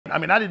I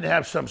mean, I didn't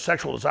have some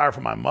sexual desire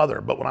for my mother,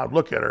 but when I would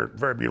look at her,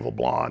 very beautiful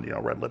blonde, you know,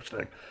 red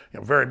lipstick, you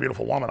know, very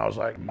beautiful woman, I was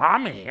like,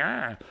 mommy,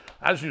 yeah.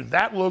 I just knew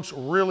that looks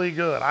really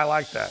good. I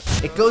like that.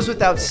 It goes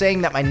without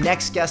saying that my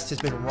next guest has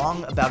been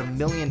wrong about a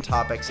million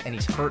topics, and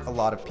he's hurt a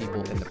lot of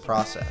people in the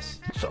process.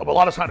 So a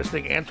lot of scientists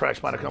think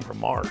anthrax might have come from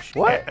Mars.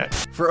 What?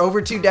 For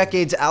over 2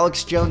 decades,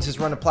 Alex Jones has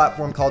run a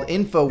platform called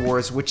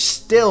Infowars, which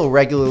still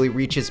regularly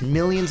reaches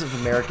millions of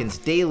Americans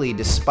daily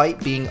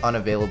despite being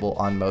unavailable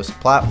on most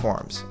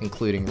platforms,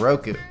 including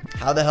Roku.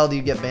 How the hell do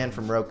you get banned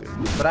from Roku?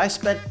 But I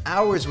spent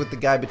hours with the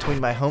guy between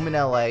my home in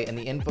LA and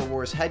the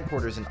Infowars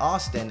headquarters in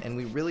Austin, and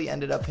we really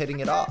ended up hitting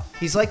it off.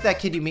 He's like that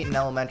kid you meet in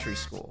elementary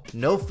school.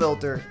 No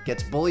filter,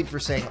 gets bullied for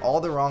saying all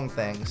the wrong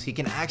things, he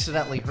can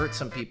accidentally hurt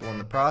some people in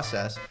the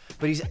process,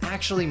 but he's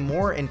actually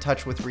more in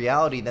touch with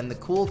reality than the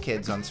cool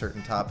kids on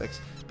certain topics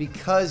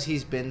because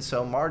he's been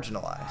so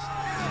marginalized.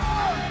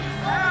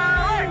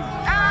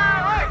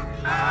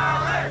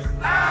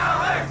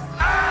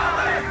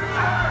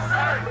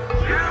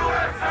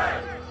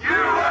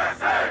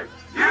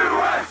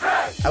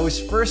 I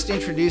was first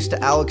introduced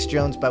to Alex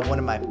Jones by one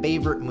of my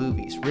favorite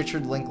movies,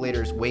 Richard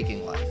Linklater's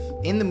Waking Life.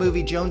 In the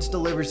movie, Jones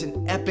delivers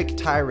an epic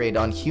tirade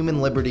on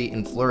human liberty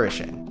and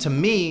flourishing. To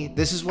me,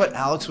 this is what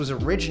Alex was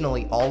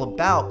originally all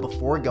about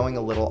before going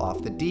a little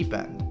off the deep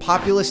end.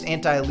 Populist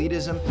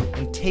anti-elitism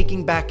and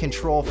taking back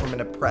control from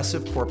an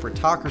oppressive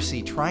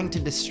corporatocracy trying to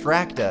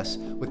distract us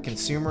with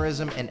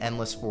consumerism and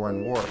endless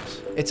foreign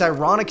wars. It's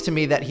ironic to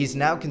me that he's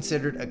now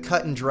considered a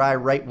cut-and-dry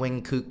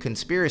right-wing kook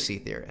conspiracy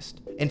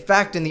theorist. In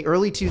fact, in the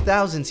early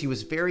 2000s, he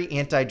was very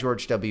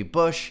anti-George W.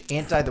 Bush,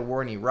 anti-the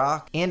war in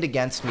Iraq, and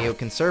against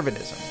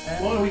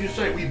neoconservatism. Well, we just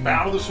say we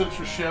bow to the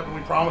censorship and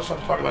we promise not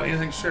to talk about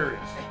anything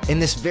serious. In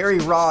this very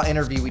raw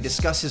interview, we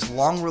discuss his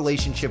long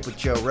relationship with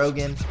Joe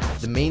Rogan,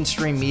 the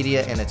mainstream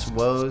media and its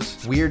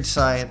woes, weird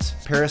science,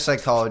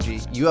 parapsychology,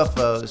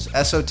 UFOs,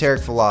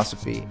 esoteric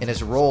philosophy, and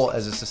his role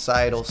as a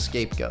societal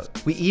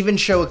scapegoat. We even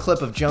show a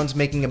clip of Jones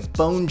making a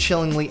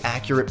bone-chillingly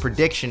accurate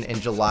prediction in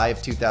July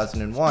of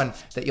 2001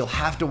 that you'll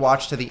have to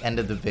watch to the end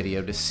of the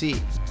video to see.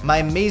 My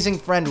amazing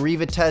friend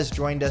Riva Tez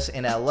joined us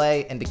in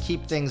LA, and to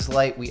keep things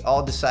light, we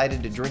all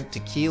decided to drink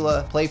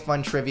tequila, play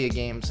fun trivia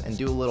games, and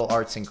do a little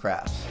arts and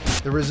crafts.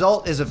 The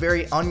result is a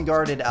very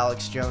unguarded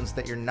Alex Jones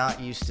that you're not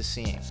used to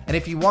seeing. And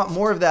if you want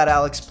more of that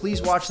Alex,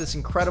 please watch this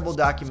incredible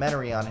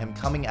documentary on him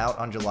coming out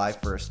on July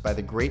 1st by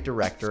the great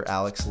director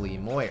Alex Lee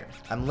Moyer.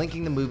 I'm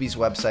linking the movie's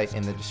website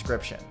in the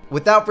description.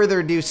 Without further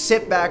ado,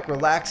 sit back,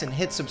 relax, and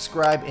hit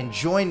subscribe, and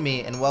join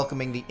me in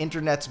welcoming the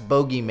internet's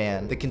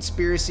bogeyman, the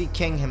conspiracy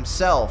king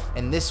himself,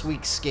 and this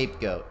week's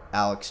scapegoat,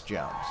 Alex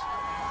Jones.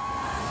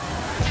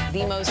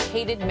 The most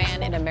hated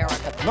man in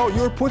America. No,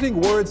 you're putting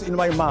words in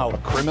my mouth. A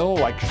criminal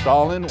like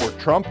Stalin or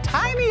Trump?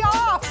 Tie me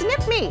off,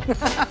 snip me.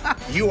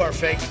 You are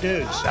fake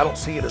news. I don't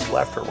see it as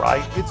left or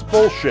right. It's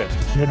bullshit.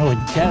 You know, it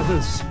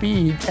gathers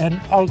speed,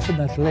 and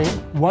ultimately,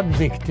 one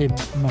victim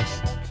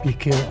must be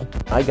killed.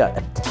 I got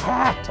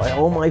attacked by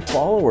all my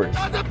followers.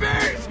 On the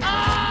beach!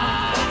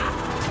 Ah!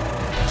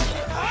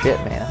 Shit,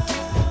 man.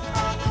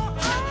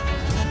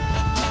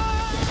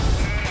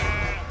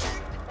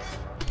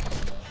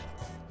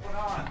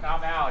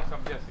 I'm Alex,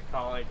 I'm Jesse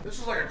calling. This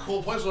is like a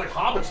cool place, like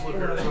hobbits live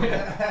here or something.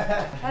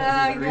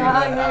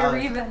 Hello,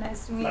 Reba.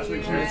 Nice to meet you. Nice to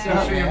meet you. Nice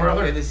to see you,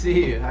 brother. Good to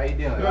see you. How you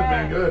doing? Good,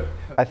 man, good.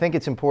 I think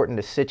it's important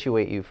to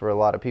situate you for a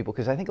lot of people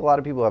because I think a lot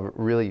of people have a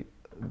really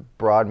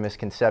broad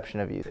misconception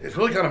of you. It's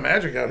really kind of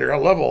magic out here. I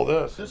love all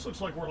this. This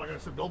looks like we're, like I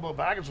said, Bilbo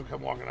Baggins would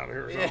come walking out of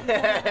here or something.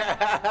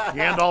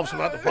 Gandalf's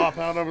about to pop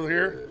out over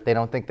here. They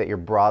don't think that you're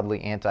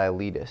broadly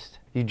anti-elitist.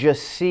 You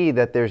just see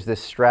that there's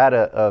this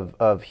strata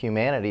of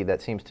humanity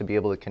that seems to be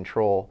able to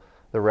control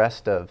the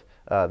rest of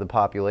the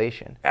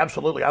population.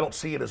 Absolutely. I don't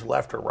see it as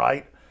left or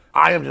right.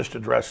 I am just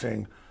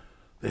addressing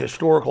the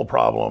historical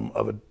problem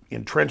of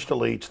entrenched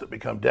elites that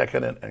become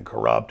decadent and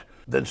corrupt,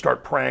 then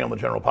start preying on the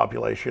general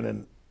population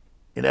and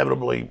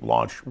inevitably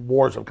launch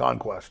wars of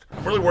conquest.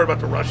 I'm really worried about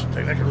the Russian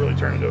thing. That could really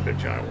turn into a big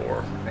giant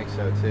war. I think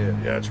so too.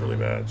 Yeah, it's really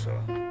bad, so.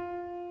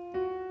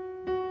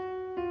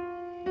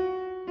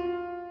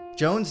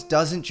 Jones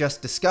doesn't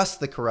just discuss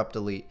the corrupt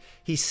elite,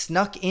 he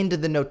snuck into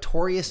the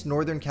notorious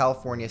Northern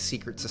California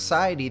secret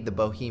society, the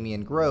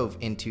Bohemian Grove,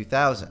 in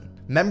 2000.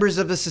 Members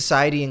of the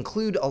society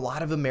include a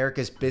lot of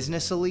America's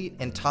business elite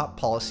and top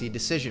policy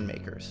decision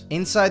makers.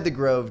 Inside the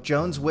Grove,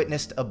 Jones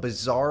witnessed a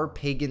bizarre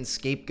pagan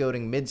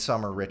scapegoating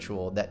midsummer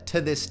ritual that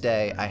to this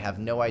day I have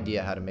no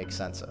idea how to make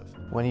sense of.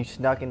 When you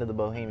snuck into the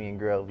Bohemian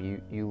Grove,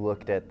 you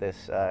looked at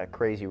this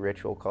crazy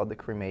ritual called the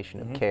cremation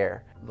of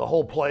care. The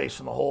whole place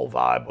and the whole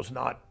vibe was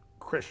not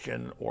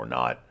Christian or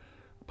not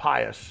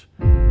pious.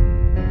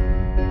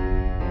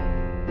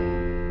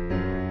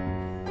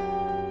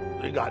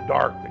 It got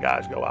dark, the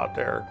guys go out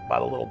there by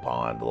the little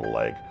pond, the little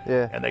lake,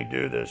 and they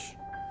do this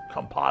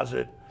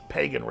composite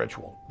pagan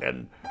ritual.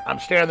 And I'm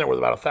standing there with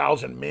about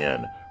 1,000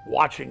 men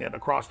watching it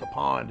across the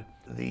pond.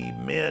 The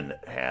men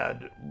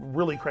had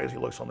really crazy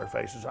looks on their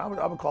faces. I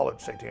would call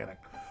it satanic.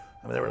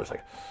 I mean, they were just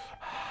like,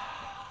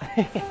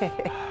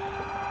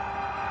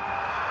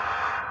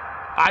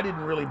 I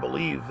didn't really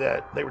believe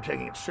that they were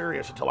taking it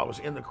serious until I was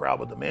in the crowd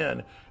with the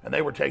men, and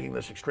they were taking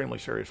this extremely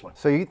seriously.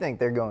 So you think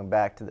they're going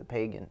back to the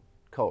pagan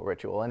cult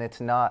ritual, and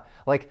it's not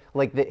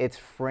it's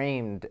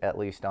framed, at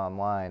least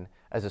online,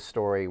 as a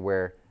story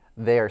where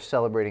they are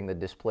celebrating the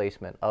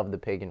displacement of the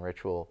pagan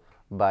ritual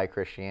by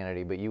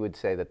Christianity, but you would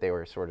say that they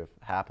were sort of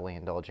happily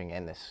indulging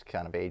in this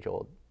kind of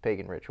age-old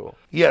pagan ritual.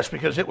 Yes,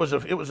 because it was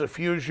a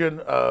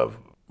fusion of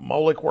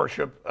Moloch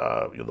worship,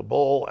 the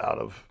bull out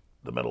of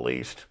the Middle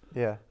East,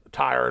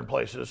 Tyre and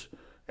places,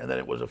 and then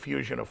it was a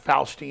fusion of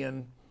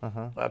Faustian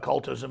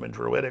occultism and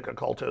Druidic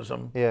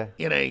occultism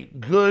in a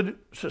good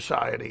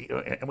society,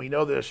 and we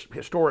know this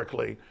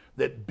historically,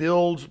 that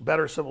builds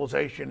better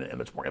civilization and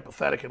that's more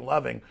empathetic and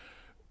loving.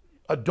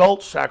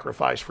 Adults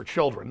sacrifice for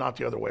children, not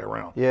the other way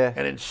around.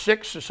 And in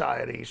 6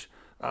 societies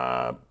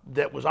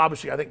that was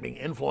obviously, I think, being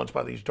influenced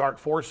by these dark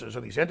forces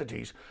or these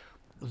entities,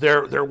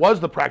 there was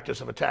the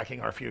practice of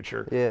attacking our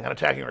future and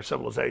attacking our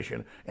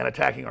civilization and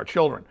attacking our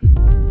children.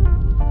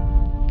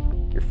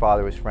 Your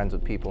father was friends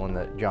with people in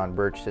the John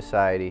Birch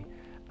Society.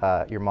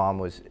 Your mom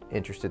was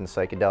interested in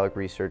psychedelic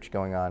research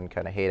going on in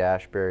kind of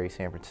Haight-Ashbury,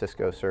 San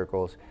Francisco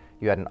circles.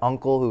 You had an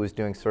uncle who was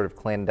doing sort of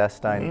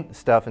clandestine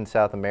stuff in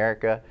South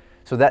America.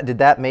 So did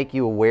that make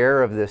you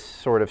aware of this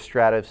sort of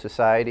strata of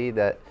society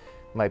that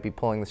might be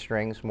pulling the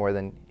strings more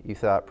than you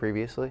thought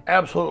previously?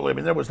 Absolutely. I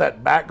mean, there was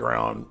that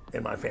background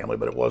in my family,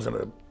 but it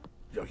wasn't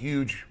a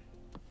huge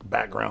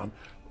background.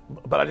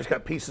 But I just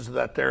got pieces of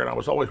that there, and I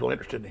was always really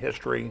interested in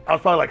history. I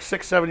was probably like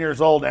 6, 7 years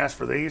old and asked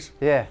for these.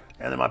 And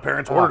then my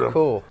parents ordered them.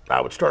 Cool.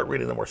 I would start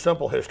reading the more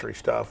simple history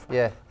stuff.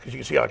 Because you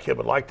can see how a kid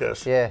would like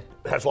this. It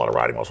has a lot of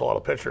writing, also a lot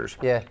of pictures.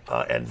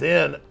 And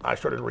then I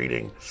started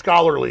reading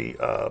scholarly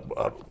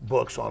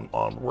books on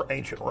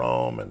ancient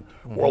Rome and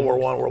World War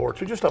I, World War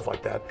II, just stuff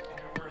like that.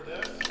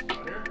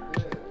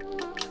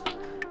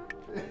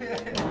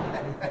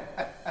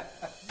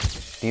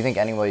 Do you think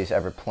anybody's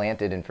ever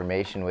planted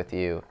information with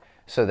you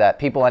so that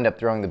people end up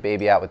throwing the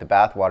baby out with the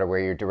bathwater, where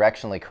you're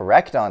directionally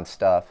correct on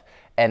stuff,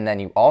 and then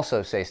you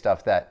also say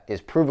stuff that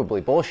is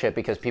provably bullshit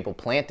because people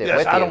planted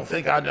with you? I don't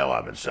think I know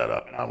I've been set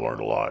up, and I've learned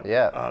a lot.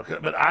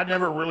 But I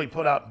never really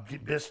put out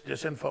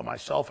this info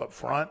myself up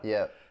front.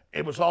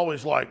 It was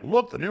always like,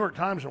 look, the New York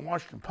Times and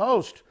Washington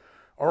Post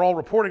are all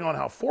reporting on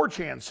how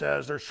 4chan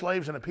says there's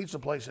slaves in a pizza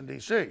place in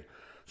D.C.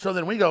 So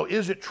then we go,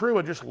 is it true?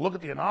 And just look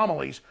at the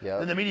anomalies.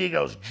 And the media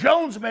goes,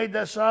 Jones made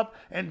this up,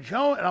 and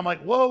I'm like,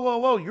 whoa, whoa,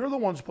 whoa, you're the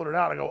ones who put it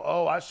out. I go,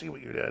 oh, I see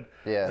what you did.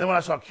 And then when I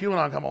saw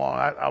QAnon come along,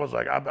 I was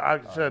like, I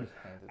said,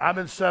 I've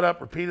been set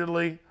up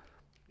repeatedly,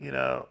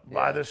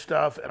 by this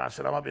stuff, and I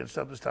said, I'm not being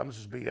set up this time, this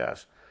is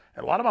BS.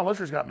 And a lot of my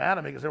listeners got mad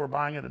at me because they were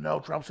buying into, no,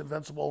 Trump's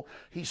invincible,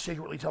 he's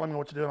secretly telling me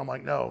what to do, and I'm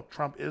like, no,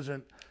 Trump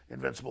isn't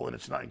invincible, and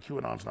and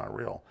QAnon's not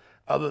real,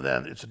 other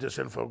than it's a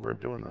disinfo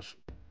group doing this.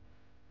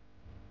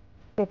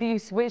 If you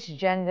switched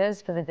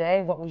genders for the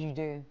day, what would you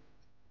do?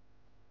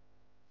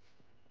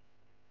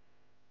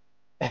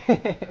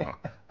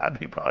 I'd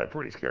be probably a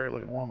pretty scary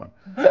looking woman.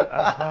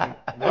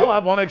 Well, I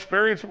want to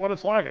experience what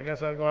it's like. I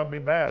guess I'd go out and be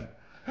bad.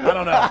 I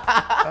don't know.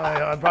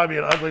 I'd probably be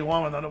an ugly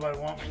woman that nobody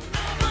wants me.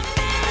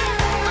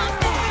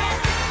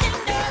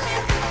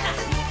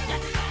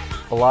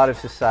 A lot of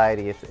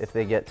society, if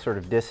they get sort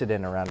of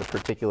dissident around a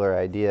particular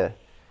idea,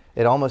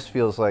 it almost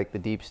feels like the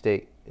deep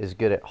state is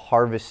good at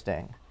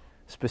harvesting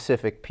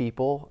specific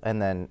people and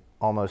then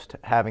almost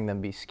having them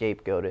be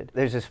scapegoated.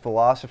 There's this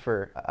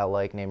philosopher I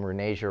like named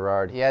Rene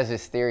Girard. He has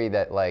this theory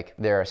that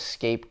there are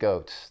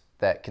scapegoats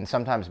that can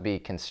sometimes be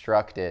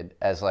constructed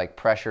as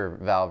pressure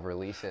valve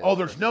releases. Oh,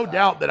 there's no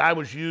doubt that I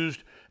was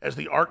used as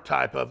the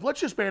archetype of,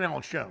 let's just ban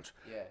Alex Jones.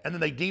 And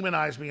then they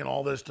demonize me and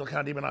all this to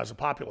kind of demonize the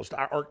populist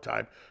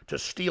archetype to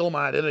steal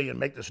my identity and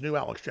make this new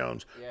Alex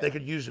Jones they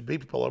could use to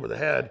beat people over the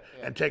head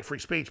and take free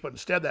speech. But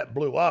instead that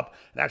blew up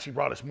and actually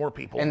brought us more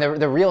people. And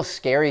the real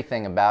scary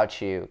thing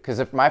about you,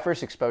 because my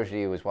first exposure to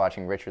you was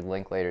watching Richard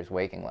Linklater's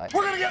Waking Life.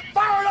 We're going to get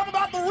fired up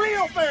about the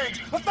real things,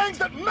 the things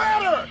that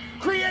matter,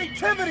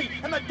 creativity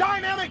and the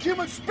dynamic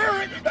human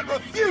spirit that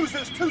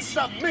refuses to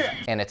submit.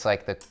 And it's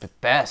like the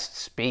best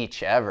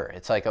speech ever.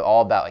 It's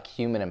all about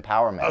human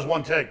empowerment. That was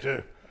one take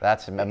too.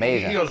 That's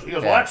amazing. He goes,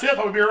 well, that's it.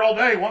 I would be here all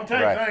day. One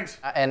take, thanks.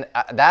 And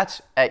that's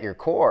at your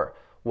core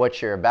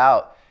what you're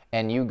about.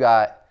 And you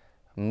got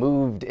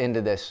moved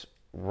into this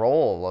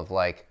role of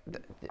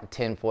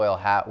tinfoil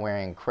hat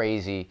wearing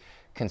crazy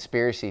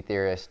conspiracy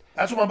theorist.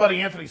 That's what my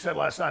buddy Anthony said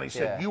last night. He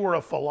said, you were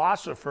a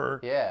philosopher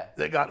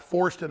that got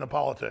forced into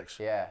politics.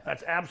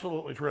 That's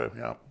absolutely true.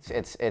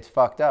 It's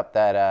fucked up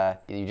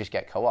that you just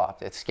get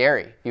co-opted. It's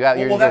scary.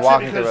 You're that's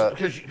walking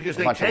because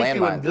they take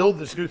you and build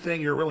this new thing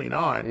you're really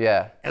not.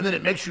 And then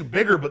it makes you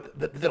bigger, but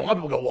then a lot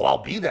of people go, well,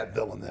 I'll be that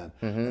villain then.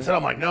 And so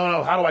I'm like,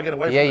 no, how do I get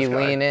away from this guy? You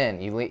lean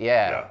in.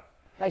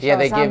 Like yeah, Sheryl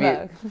they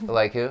Sandberg. give you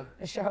like who?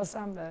 Sheryl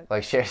Sandberg.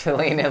 Like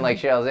lean in like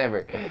Sheryl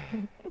Sandberg.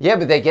 Yeah,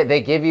 but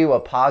they give you a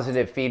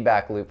positive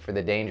feedback loop for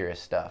the dangerous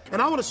stuff.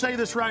 And I want to say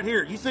this right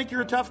here. You think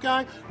you're a tough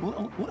guy?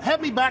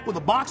 Have me back with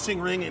a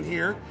boxing ring in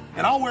here,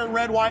 and I'll wear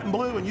red, white, and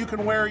blue, and you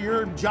can wear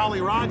your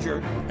Jolly Roger.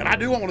 And I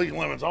do want one of these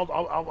lemons. I'll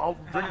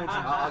drink one.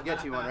 I'll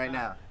get you one right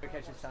now.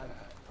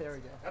 There we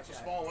go. That's a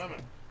small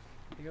lemon.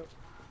 As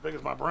big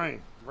as my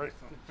brain. Right.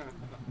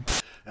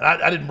 And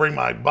I didn't bring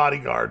my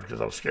bodyguard because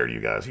I was scared of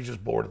you guys. He's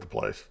just bored at the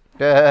place.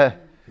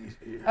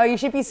 Oh, you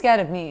should be scared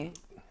of me.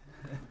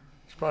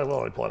 He's probably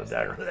willing to pull out a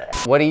dagger.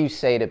 What do you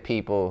say to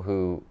people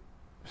who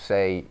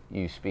say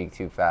you speak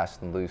too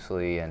fast and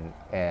loosely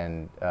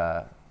and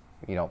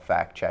you don't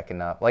fact check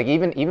enough? Like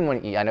even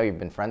when I know you've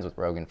been friends with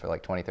Rogan for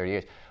like 20, 30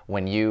 years,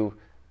 when you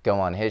go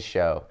on his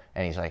show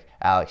and he's like,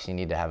 Alex, you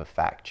need to have a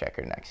fact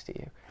checker next to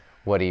you.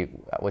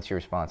 What's your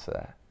response to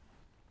that?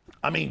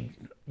 I mean,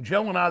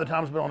 Joe and I, the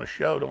times we've been on the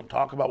show, don't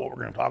talk about what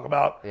we're going to talk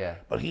about. Yeah.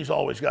 But he's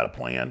always got a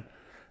plan.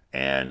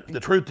 And the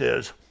truth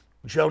is,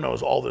 Joe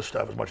knows all this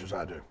stuff as much as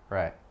I do.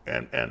 Right.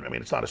 And I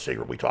mean, it's not a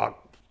secret. We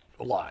talk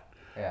a lot.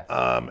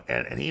 Yeah.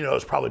 And he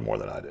knows probably more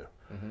than I do.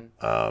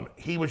 Mm-hmm.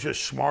 He was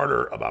just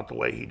smarter about the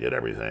way he did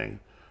everything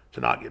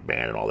to not get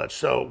banned and all that.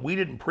 So we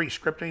didn't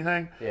pre-script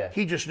anything. Yeah.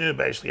 He just knew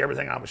basically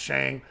everything I was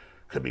saying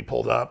could be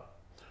pulled up.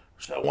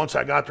 So once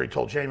I got there, he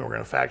told Jamie we're going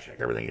to fact check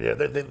everything he did.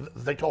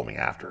 They told me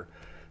after.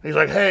 He's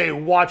like, hey,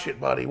 watch it,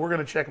 buddy. We're going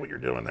to check what you're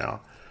doing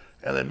now.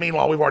 And then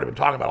meanwhile, we've already been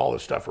talking about all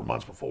this stuff for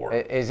months before.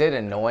 Is it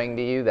annoying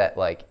to you that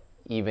like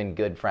even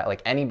good friends,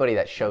 like anybody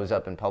that shows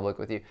up in public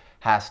with you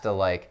has to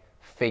like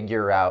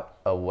figure out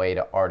a way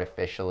to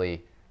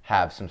artificially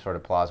have some sort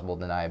of plausible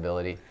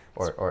deniability?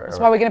 That's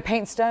why we're going to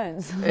paint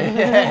stones.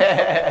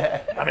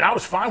 I mean, I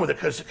was fine with it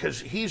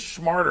because he's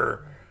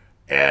smarter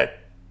at,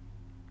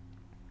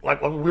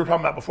 like what we were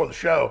talking about before the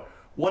show,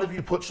 what if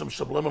you put some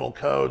subliminal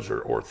codes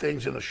or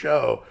things in the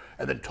show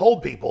and then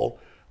told people,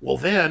 well,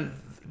 then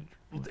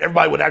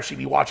everybody would actually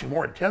be watching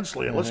more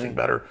intensely and listening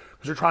better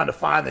because they're trying to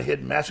find the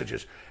hidden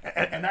messages.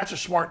 And that's a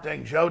smart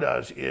thing Joe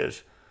does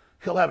is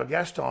he'll have a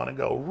guest on and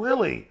go,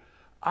 really?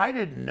 I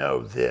didn't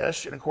know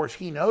this. And of course,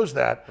 he knows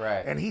that.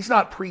 Right. And he's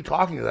not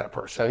pre-talking to that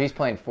person. So he's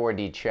playing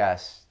 4D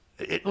chess.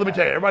 Let me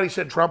tell you, everybody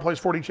said Trump plays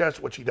 4D chess,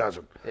 which he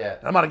doesn't. Yeah.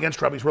 And I'm not against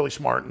Trump. He's really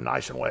smart and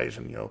nice in ways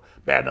and,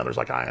 bad in others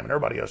like I am and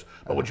everybody is.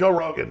 But with Joe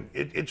Rogan,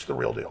 it's the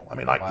real deal. I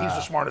mean, like, he's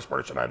the smartest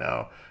person I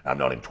know. I've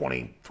known him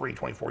 23,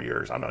 24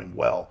 years. I know him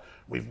well.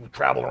 We've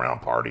traveled around,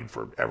 partied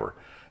forever.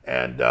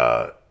 And,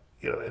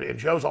 and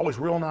Joe's always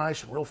real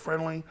nice and real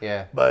friendly.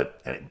 Yeah.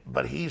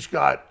 But he's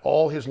got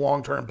all his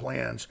long-term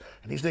plans,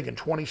 and he's thinking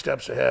 20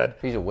 steps ahead.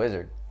 He's a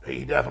wizard.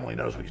 He definitely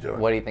knows what he's doing.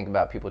 What do you think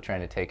about people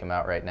trying to take him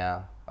out right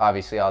now?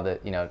 Obviously, all the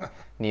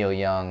Neil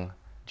Young,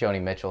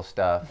 Joni Mitchell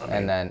stuff,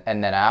 and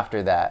then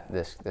after that,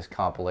 this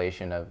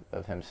compilation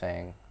of him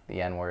saying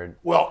the N-word.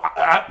 Well,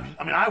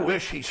 I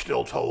wish he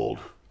still told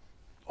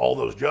all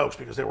those jokes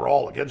because they were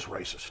all against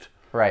racist.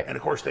 Right. And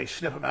of course, they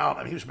snip him out.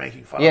 I mean, he was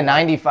making fun. Yeah, of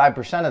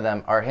 95% of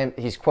them are him.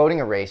 He's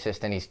quoting a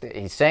racist, and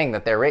he's saying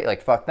that they're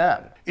like fuck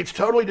them. It's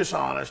totally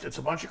dishonest. It's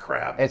a bunch of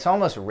crap. It's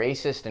almost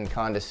racist and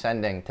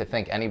condescending to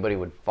think anybody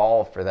would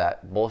fall for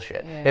that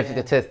bullshit.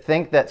 To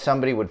think that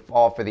somebody would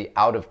fall for the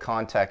out of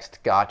context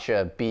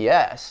gotcha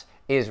BS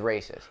is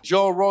racist.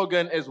 Joe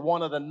Rogan is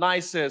one of the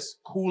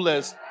nicest,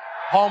 coolest,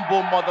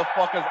 humble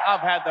motherfuckers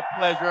I've had the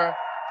pleasure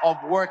of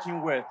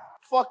working with.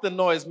 Fuck the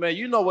noise, man.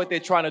 You know what they're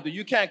trying to do.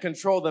 You can't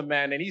control the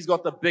man, and he's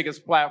got the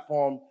biggest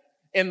platform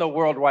in the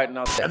world right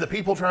now. And the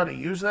people trying to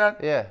use that,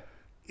 yeah,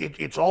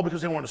 it's all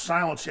because they want to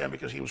silence him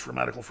because he was for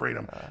medical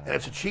freedom. And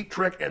it's a cheap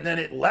trick, and then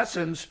it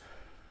lessens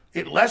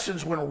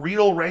when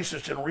real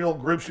racists and real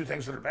groups do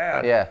things that are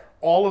bad. Yeah.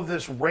 All of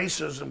this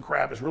racism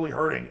crap is really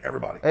hurting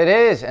everybody. It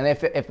is, and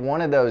if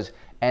one of those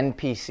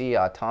NPC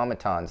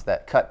automatons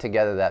that cut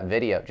together that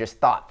video just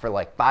thought for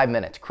like 5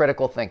 minutes,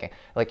 critical thinking,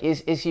 like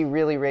is he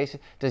really racist?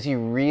 Does he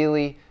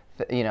really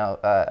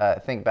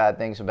think bad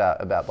things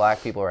about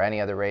black people or any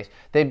other race?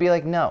 They'd be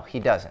like, no, he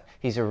doesn't.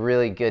 He's a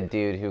really good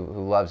dude who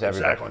loves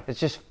everybody. Exactly. It's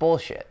just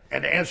bullshit.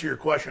 And to answer your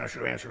question, I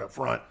should have answered up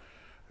front,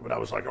 but I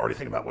was like already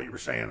thinking about what you were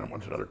saying and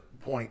went to another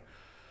point.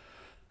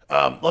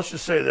 Let's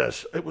just say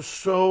this. It was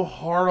so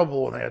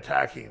horrible when they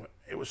attacked him.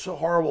 It was so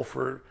horrible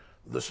for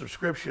the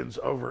subscriptions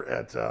over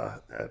at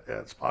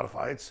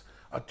Spotify. It's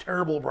a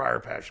terrible briar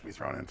patch to be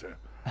thrown into.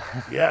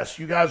 Yes,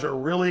 you guys are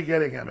really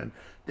getting him. And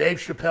Dave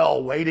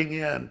Chappelle wading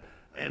in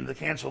the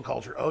cancel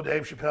culture. Oh,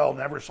 Dave Chappelle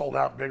never sold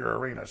out bigger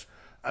arenas.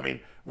 I mean,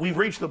 we've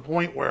reached the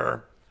point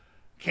where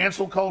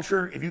cancel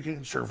culture, if you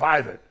can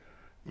survive it,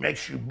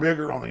 makes you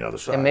bigger on the other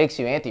side. It makes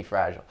you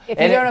anti-fragile. If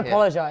you don't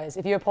apologize,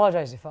 if you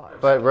apologize, you're fine.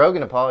 But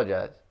Rogan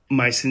apologized.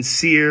 My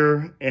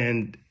sincere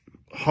and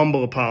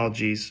humble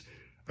apologies.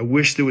 I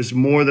wish there was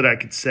more that I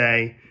could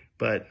say,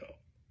 but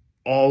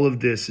all of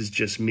this is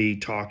just me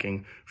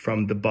talking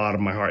from the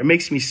bottom of my heart. It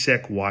makes me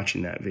sick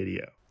watching that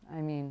video.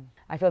 I mean,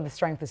 I feel the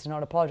strength is to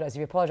not apologize. If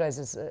you apologize,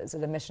 it's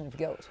an admission of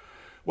guilt.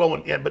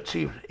 Well, but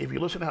see, if you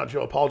listen to how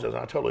Joe apologized,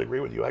 and I totally agree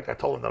with you. I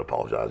told him not to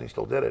apologize, and he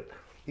still did it.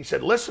 He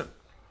said, listen,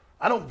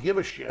 I don't give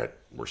a shit.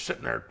 We're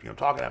sitting there,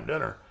 talking, having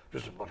dinner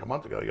just like a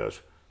month ago. He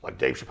goes, like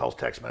Dave Chappelle's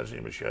text messaging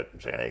him and shit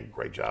and saying, hey,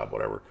 great job,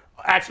 whatever.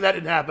 Actually, that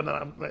didn't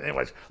happen.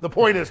 Anyways, the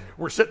point is,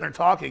 we're sitting there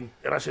talking,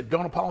 and I said,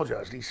 don't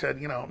apologize. And he said,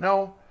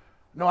 no,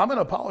 I'm going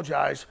to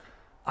apologize.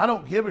 I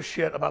don't give a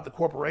shit about the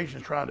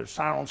corporations trying to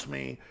silence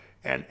me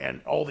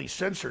and all these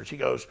censors. He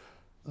goes,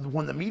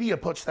 when the media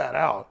puts that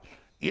out,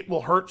 it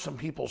will hurt some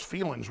people's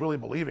feelings, really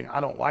believing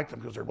I don't like them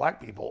because they're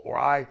black people, or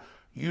I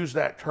use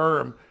that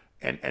term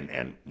and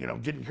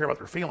didn't care about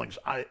their feelings.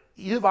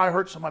 If I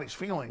hurt somebody's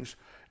feelings,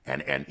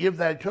 and if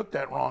they took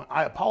that wrong,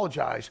 I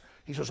apologize.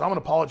 He says, I'm going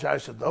to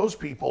apologize to those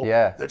people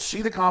that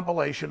see the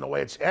compilation, the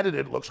way it's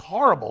edited, looks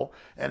horrible,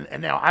 and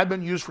now I've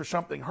been used for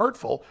something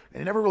hurtful,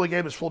 and he never really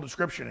gave his full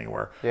description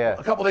anywhere. Yeah.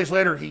 A couple days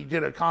later, he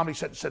did a comedy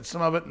set and said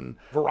some of it, and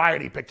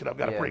Variety picked it up,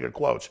 got a pretty good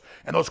quotes.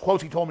 And those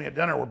quotes he told me at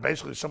dinner were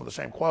basically some of the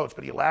same quotes,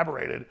 but he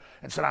elaborated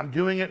and said, I'm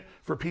doing it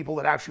for people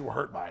that actually were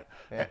hurt by it.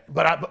 Yeah.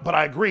 But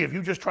I agree, if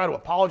you just try to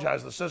apologize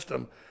to the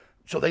system,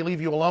 so they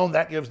leave you alone,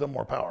 that gives them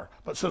more power.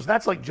 But so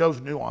that's like Joe's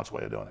nuanced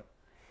way of doing it.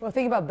 Well,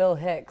 think about Bill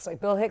Hicks.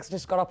 Like, Bill Hicks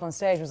just got up on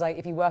stage and was like,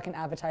 if you work in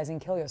advertising,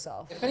 kill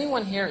yourself. If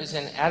anyone here is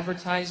in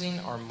advertising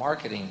or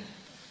marketing,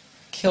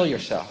 kill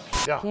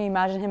yourself. Yeah. Can you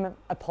imagine him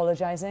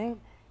apologizing?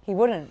 He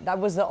wouldn't. That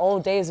was the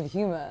old days of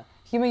humor.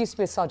 Humor used to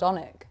be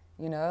sardonic,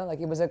 like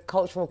it was a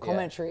cultural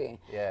commentary.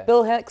 Yeah.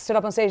 Bill Hicks stood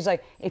up on stage, he's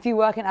like, if you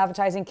work in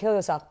advertising, kill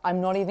yourself.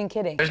 I'm not even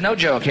kidding. There's no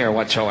joke here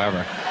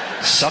whatsoever.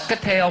 Suck a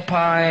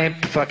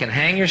tailpipe, fucking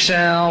hang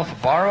yourself,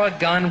 borrow a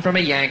gun from a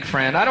Yank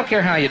friend. I don't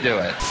care how you do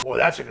it. Boy,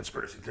 that's a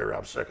conspiracy theory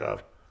I'm sick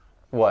of.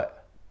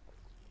 What?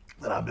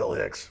 That I'm Bill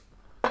Hicks.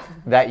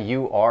 That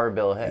you are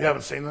Bill Hicks. You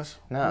haven't seen this?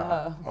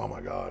 No. Oh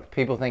my God.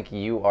 People think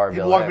you are Bill Hicks.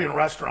 People walk me in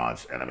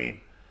restaurants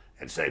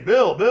and say,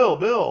 Bill.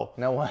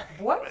 No way.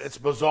 What? It's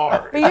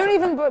bizarre. But you don't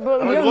even, but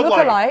you don't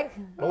look alike.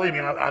 Believe me,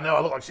 I know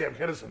I look like Sam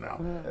Kinison now.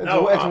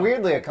 It's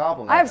weirdly a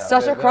compliment. I have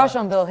such a crush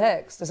on Bill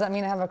Hicks. Does that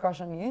mean I have a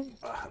crush on you?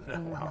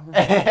 No.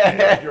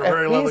 You're a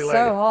very lovely lady. He's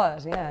so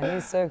hot. Yeah,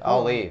 he's so cool.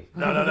 I'll leave.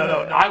 No.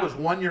 I was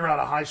 1 year out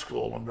of high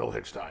school when Bill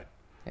Hicks died.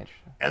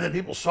 Interesting. And then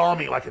people saw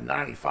me like in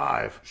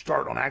 '95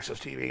 start on Access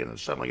TV and then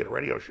suddenly get a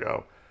radio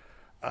show.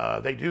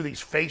 They do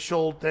these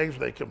facial things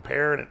where they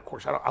compare, and of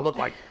course I look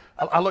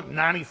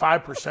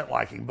 95%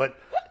 like him, but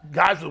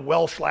guys with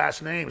Welsh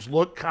last names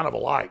look kind of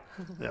alike.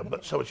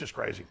 But so it's just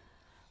crazy.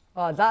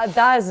 Oh,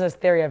 that is a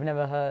theory I've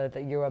never heard,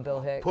 that you are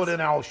Bill Hicks. Put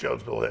in Alex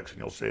Jones Bill Hicks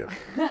and you'll see it.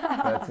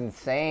 That's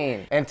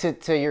insane. And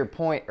to your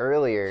point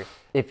earlier,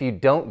 if you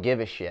don't give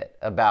a shit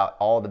about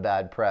all the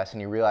bad press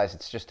and you realize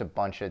it's just a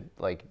bunch of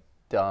like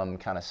dumb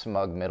kind of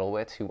smug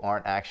middlewits who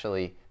aren't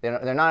actually,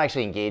 they're not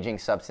actually engaging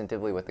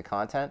substantively with the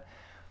content,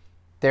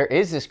 there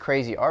is this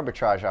crazy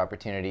arbitrage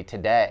opportunity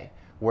today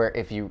where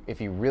if you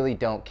really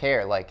don't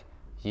care, like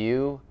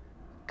you,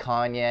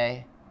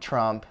 Kanye,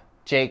 Trump,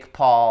 Jake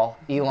Paul,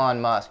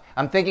 Elon Musk.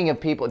 I'm thinking of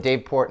people,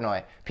 Dave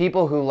Portnoy,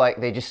 people who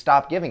they just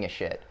stop giving a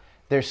shit.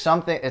 There's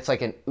something, it's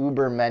like an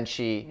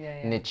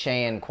ubermenschy,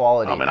 Nietzschean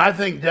quality. I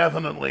think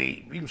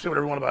definitely, you can say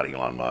whatever you want about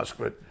Elon Musk,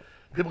 but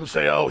people can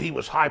say, oh, he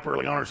was hype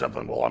early on or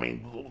something. Well,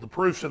 the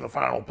proof's in the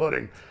final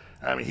pudding.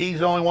 He's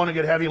the only one to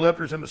get heavy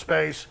lifters into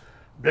space,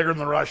 bigger than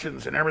the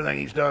Russians, and everything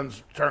he's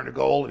done's turned to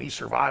gold, and he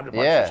survived a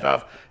bunch of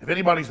stuff. If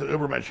anybody's the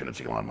Ubermensch, it's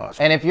Elon Musk.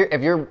 And if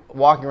you're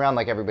walking around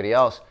like everybody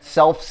else,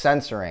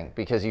 self-censoring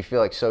because you feel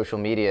like social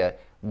media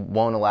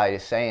won't allow you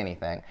to say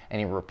anything,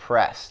 and you're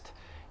repressed,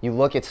 you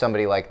look at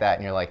somebody like that,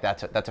 and you're like,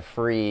 that's a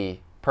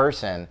free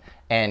person,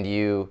 and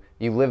you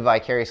live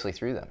vicariously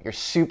through them.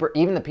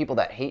 Even the people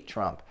that hate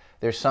Trump,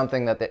 there's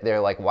something that they're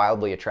like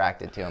wildly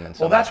attracted to him.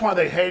 Well, that's why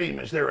they hate him,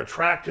 is they're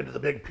attracted to the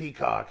big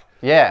peacock.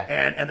 Yeah.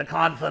 And the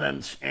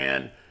confidence.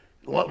 And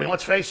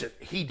let's face it,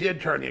 he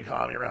did turn the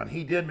economy around.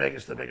 He did make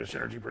us the biggest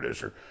energy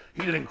producer.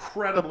 He did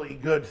incredibly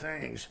good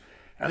things.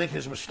 I think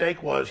his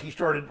mistake was he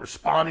started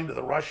responding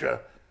to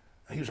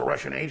he was a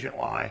Russian agent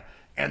lie,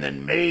 and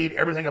then made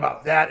everything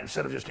about that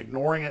instead of just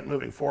ignoring it and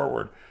moving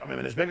forward.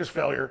 His biggest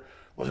failure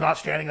was not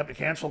standing up to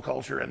cancel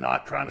culture and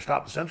not trying to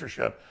stop the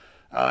censorship.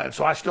 And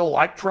so I still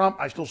like Trump.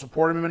 I still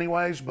support him in many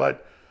ways.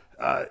 But,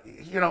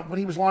 when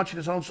he was launching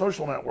his own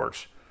social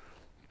networks,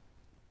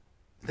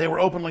 they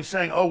were openly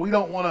saying, oh, we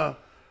don't want to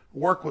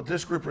work with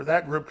this group or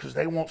that group because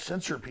they won't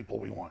censor people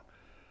we want.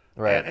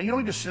 Right. And you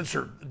don't just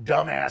censor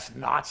dumbass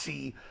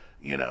Nazi,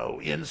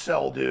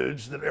 incel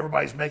dudes that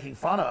everybody's making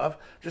fun of.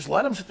 Just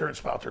let them sit there and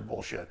spout their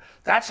bullshit.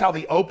 That's how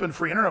the open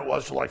free internet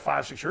was till like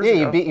 5-6 years ago.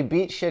 Yeah, you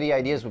beat shitty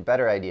ideas with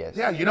better ideas.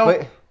 Yeah, you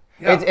know.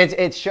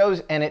 It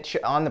shows, and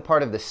on the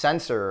part of the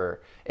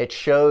censorer, it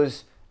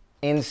shows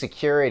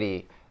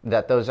insecurity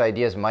that those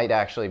ideas might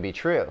actually be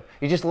true.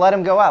 You just let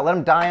them go out, let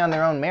them die on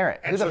their own merit.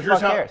 Who the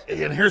fuck cares?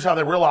 And here's how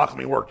the real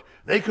alchemy worked.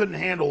 They couldn't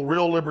handle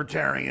real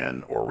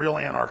libertarian or real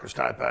anarchist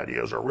type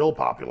ideas or real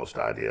populist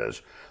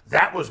ideas.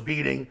 That was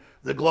beating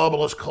the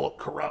globalist,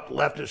 corrupt,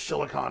 leftist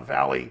Silicon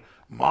Valley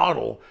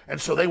model. And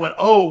so they went,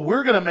 oh,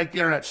 we're going to make the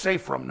internet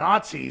safe from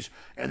Nazis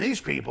and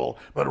these people.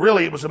 But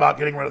really, it was about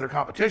getting rid of their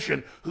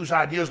competition, whose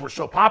ideas were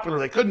so popular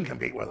they couldn't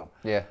compete with them.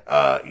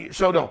 Yeah.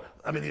 So no,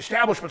 I mean, the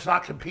establishment's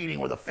not competing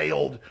with a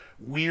failed,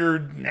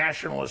 weird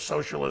nationalist,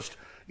 socialist,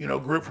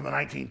 group from the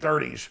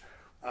 1930s.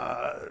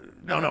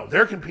 No,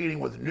 they're competing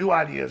with new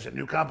ideas and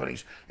new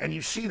companies. And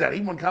you see that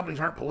even when companies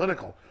aren't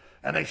political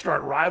and they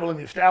start rivaling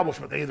the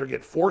establishment, they either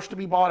get forced to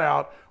be bought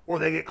out or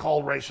they get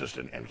called racist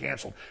and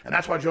canceled. And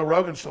that's why Joe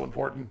Rogan's so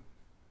important,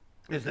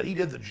 is that he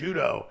did the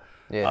judo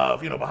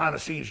of, behind the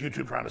scenes,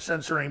 YouTube trying to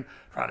censor him,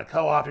 trying to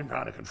co-opt him,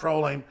 trying to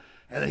control him.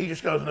 And then he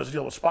just goes and does a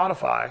deal with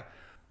Spotify,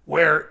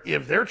 where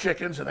if they're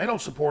chickens and they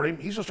don't support him,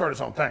 he's gonna start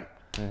his own thing,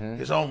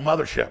 his own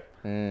mothership.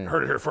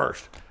 Heard it here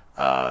first.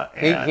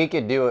 He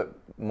could do it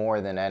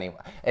more than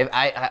anyone.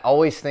 I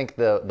always think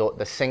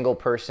the single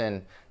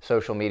person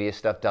social media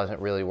stuff doesn't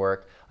really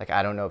work. Like,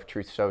 I don't know if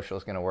Truth Social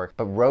is going to work,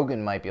 but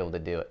Rogan might be able to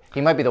do it.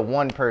 He might be the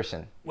one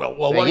person.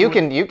 Well, you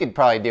could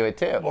probably do it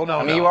too. Well, no,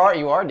 I mean, you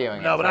are doing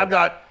it. No,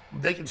 but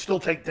they can still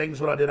take things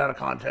what I did out of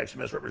context,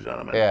 misrepresent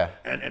them,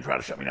 and try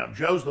to shut me down.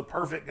 Joe's the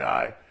perfect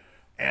guy,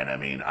 and I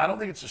mean, I don't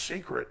think it's a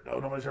secret.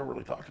 Nobody's ever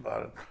really talked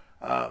about it.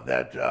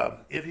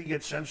 That if he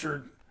gets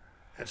censored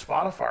at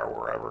Spotify or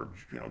wherever,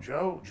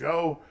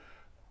 Joe.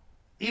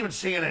 Even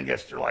CNN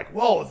they're like,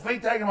 well, if they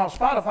take him off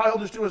Spotify, he'll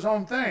just do his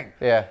own thing.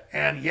 Yeah.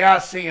 And yeah,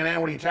 CNN,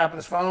 what are you tapping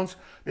his phones?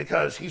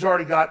 Because he's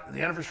already got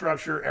the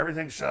infrastructure,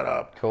 everything's set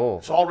up. Cool.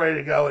 It's all ready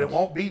to go. And it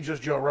won't be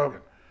just Joe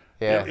Rogan.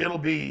 Yeah. It'll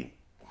be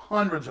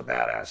hundreds of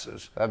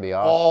badasses. That'd be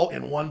awesome. All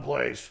in one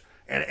place.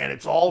 And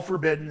it's all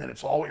forbidden, and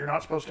it's all what you're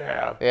not supposed to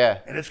have.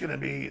 Yeah. And it's going to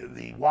be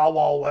the Wild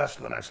Wild West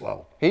to the next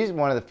level. He's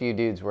one of the few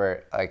dudes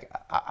where, like,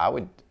 I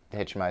would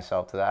hitch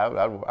myself to that.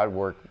 I'd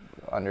work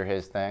under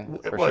his thing.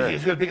 Well,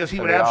 he's good because he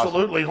would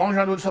absolutely, as long as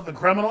you're not doing something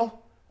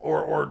criminal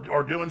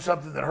or doing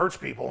something that hurts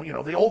people,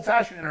 the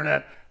old-fashioned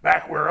internet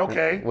back where,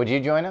 okay. Would you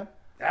join him?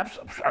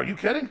 Are you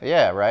kidding?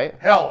 Yeah, right.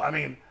 Hell, I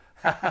mean,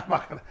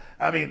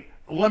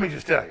 let me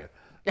just tell you,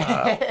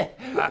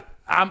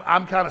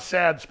 I'm kind of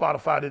sad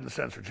Spotify didn't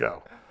censor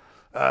Joe,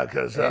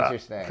 because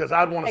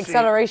I'd want to see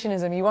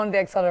accelerationism. You want the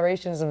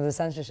accelerationism of the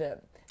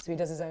censorship, so he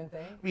does his own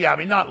thing. Yeah, I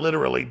mean, not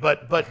literally,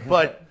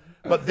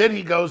 but then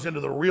he goes into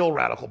the real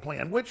radical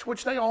plan,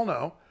 which they all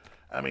know.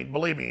 I mean,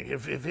 believe me,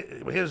 if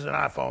his and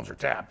iPhones are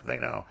tapped, they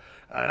know.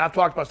 And I've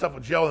talked about stuff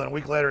with Joe, and then a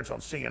week later it's on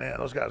CNN.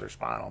 Those guys are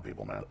spying on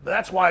people, man. But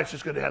that's why it's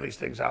just good to have these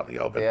things out in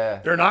the open. Yeah.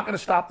 They're not going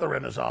to stop the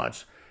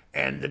Renaissance,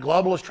 and the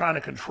globalists trying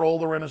to control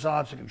the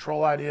Renaissance and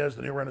control ideas,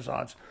 the new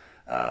Renaissance,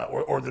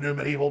 or the new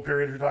medieval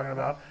period you're talking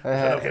about.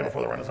 Okay,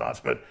 before the Renaissance,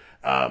 but.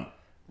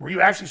 Were you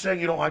actually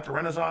saying you don't like the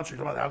Renaissance? You're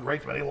talking about how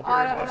great the medieval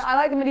period was? I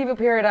like the medieval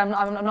period. I'm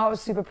not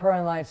super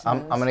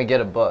pro-enlightenment. I'm going to get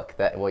a book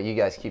that you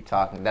guys keep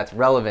talking that's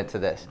relevant to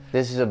this.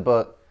 This is a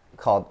book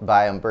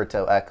by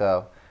Umberto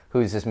Eco,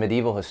 who's this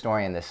medieval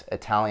historian, this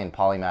Italian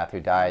polymath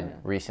who died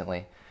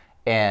recently.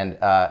 And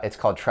it's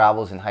called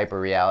Travels in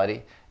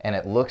Hyperreality. And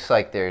it looks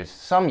like there's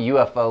some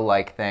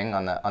UFO-like thing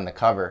on the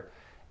cover.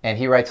 And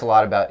he writes a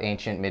lot about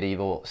ancient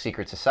medieval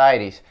secret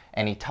societies.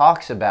 And he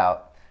talks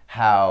about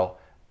how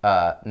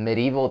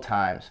medieval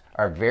times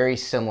are very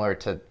similar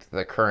to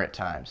the current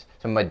times.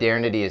 So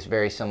modernity is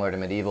very similar to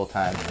medieval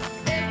times.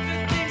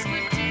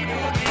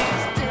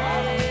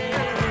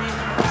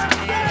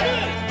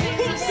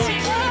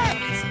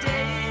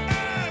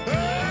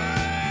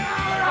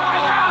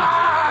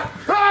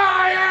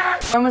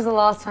 When was the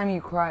last time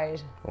you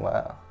cried?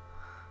 Wow.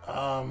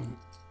 A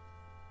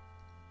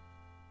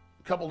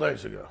couple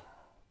days ago.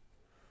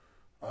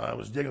 I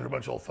was digging through a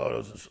bunch of old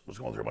photos and was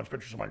going through a bunch of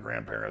pictures of my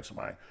grandparents, and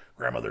my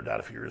grandmother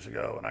died a few years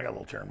ago, and I got a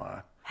little tear in my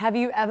eye. Have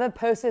you ever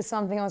posted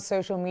something on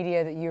social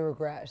media that you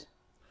regret?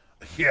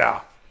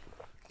 Yeah.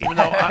 Even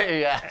though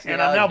I'm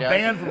now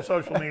banned from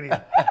social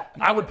media.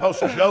 I would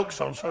post jokes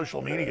on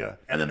social media,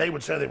 and then they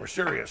would say they were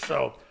serious.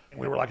 So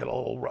we were like at a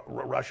little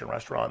Russian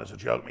restaurant as a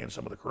joke, me and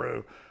some of the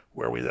crew,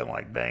 where we then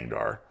like banged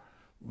our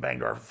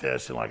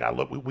fists, and like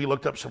we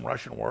looked up some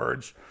Russian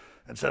words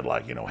and said,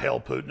 like, hail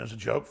Putin as a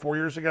joke 4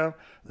 years ago.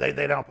 They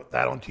now put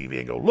that on TV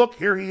and go, look,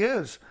 here he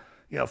is,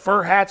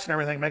 fur hats and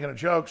everything, making a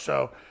joke.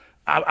 So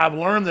I've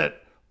learned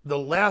that the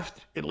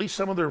left, at least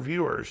some of their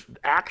viewers,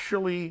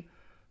 actually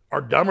are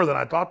dumber than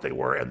I thought they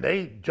were, and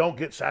they don't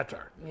get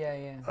satire.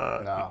 Yeah.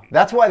 No.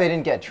 That's why they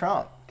didn't get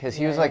Trump, because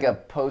he was like a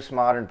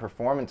postmodern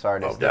performance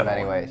artist in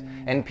many ways.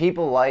 And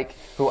people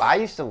who I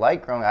used to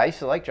like growing up, I used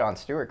to like Jon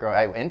Stewart growing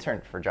up. I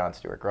interned for Jon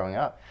Stewart growing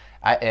up.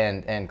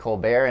 And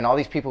Colbert and all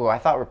these people who I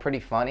thought were pretty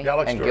funny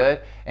and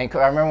good. And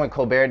I remember when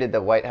Colbert did the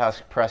White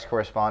House press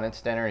correspondence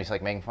dinner, he's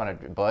like making fun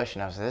of Bush,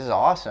 and I was like, this is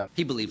awesome.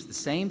 He believes the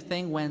same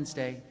thing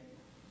Wednesday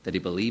that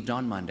he believed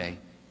on Monday,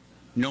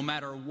 no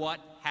matter what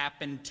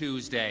happened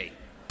Tuesday.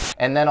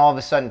 And then all of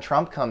a sudden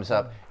Trump comes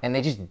up, and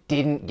they just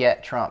didn't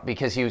get Trump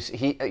because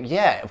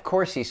of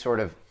course he's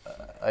sort of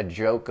a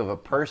joke of a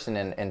person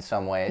in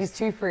some ways. He's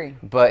too free.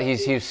 But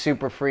he's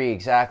super free,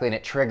 exactly, and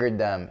it triggered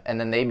them, and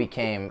then they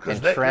became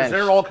entrenched. Because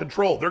they're all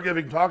controlled. They're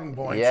giving talking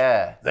points.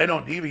 Yeah. They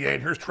don't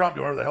deviate. Here's Trump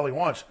doing whatever the hell he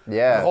wants.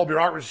 Yeah. The whole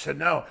bureaucracy said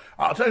no.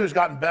 I'll tell you who's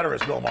gotten better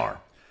is Bill Maher.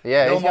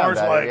 Yeah, Bill he's gotten Maher's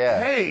better, like,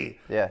 yeah. hey,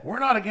 Yeah. we're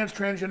not against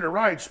transgender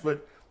rights,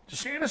 but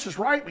DeSantis is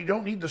right. We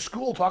don't need the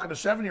school talking to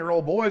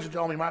 7-year-old boys and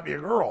telling them he might be a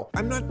girl.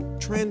 I'm not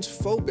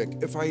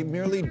transphobic if I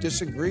merely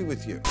disagree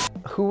with you.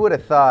 Who would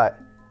have thought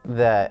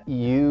that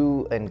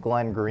you and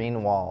Glenn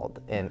Greenwald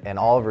and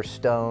Oliver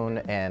Stone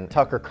and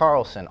Tucker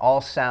Carlson all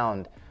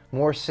sound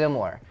more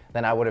similar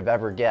than I would have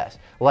ever guessed?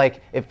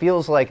 Like, it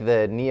feels like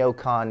the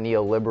neocon,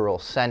 neoliberal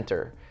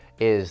center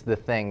is the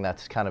thing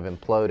that's kind of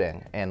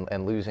imploding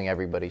and losing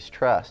everybody's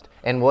trust,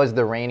 and was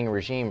the reigning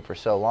regime for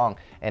so long.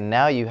 And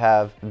now you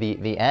have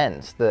the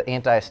ends, the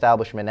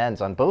anti-establishment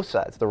ends on both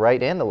sides, the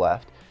right and the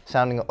left,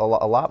 sounding a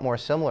lot more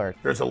similar.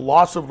 There's a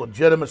loss of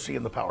legitimacy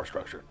in the power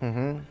structure.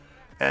 Mm-hmm.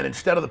 And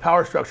instead of the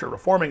power structure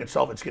reforming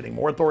itself, it's getting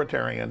more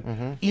authoritarian.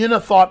 Mm-hmm. In a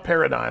thought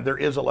paradigm, there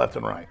is a left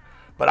and right.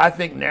 But I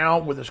think now,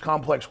 with this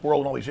complex world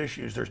and all these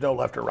issues, there's no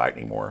left or right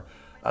anymore.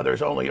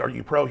 There's only, are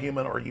you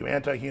pro-human, or are you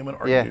anti-human?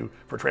 Are you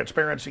for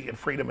transparency and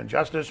freedom and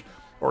justice,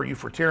 or are you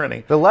for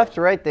tyranny? The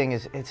left-right thing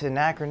it's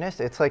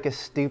anachronistic. It's like a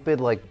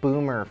stupid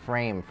boomer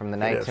frame from the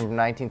from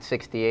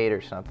 1968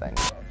 or something.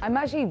 I'm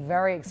actually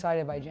very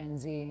excited by Gen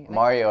Z.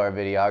 Mario, our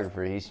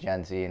videographer, he's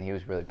Gen Z, and he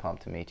was really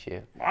pumped to meet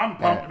you. I'm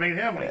pumped to meet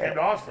him when he came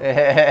to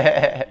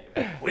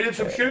Austin. We did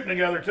some shooting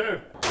together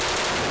too.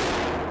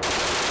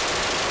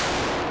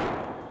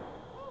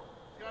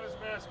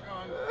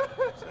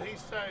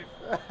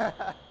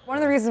 One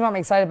of the reasons why I'm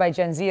excited by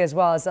Gen Z as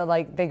well is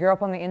that they grew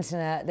up on the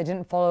internet, they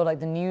didn't follow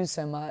the news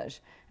so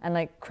much,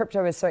 and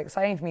crypto is so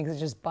exciting for me because it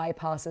just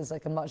bypasses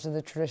a much of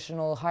the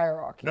traditional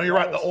hierarchy. No, you're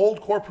right. The old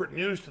corporate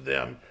news to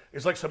them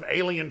is like some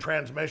alien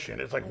transmission.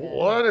 It's like,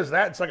 what is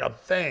that? It's like a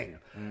thing.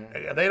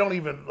 They don't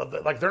even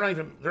they're not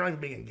even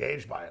being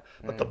engaged by it.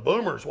 But the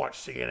boomers watch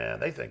CNN.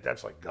 They think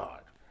that's like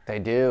God. They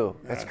do.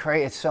 Yeah. It's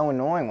crazy. It's so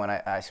annoying when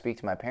I speak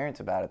to my parents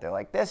about it. They're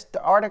like, this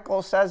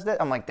article says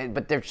that. I'm like,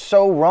 but they're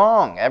so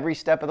wrong every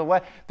step of the way.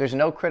 There's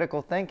no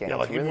critical thinking.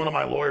 Yeah, even one of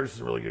my lawyers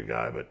is a really good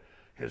guy, but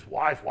his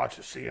wife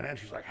watches CNN.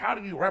 She's like, how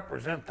do you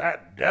represent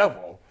that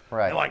devil?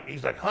 Right. And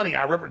he's like, honey,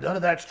 none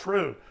of that's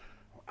true.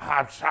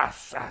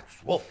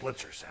 Wolf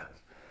Blitzer said it.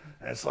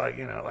 And it's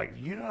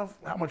you know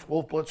how much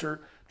Wolf Blitzer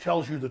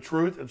tells you the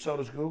truth, and so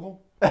does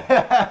Google?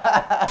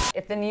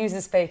 If the news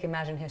is fake,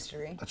 imagine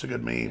history. That's a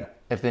good meme.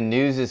 If the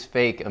news is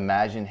fake,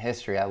 imagine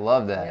history. I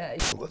love that.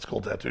 Yeah. That's a cool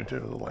tattoo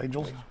too, little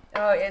angels.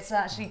 Oh, it's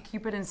actually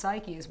Cupid and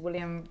Psyche. It's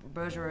William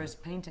Bergerot's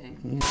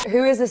painting.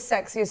 Who is the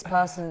sexiest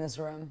person in this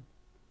room?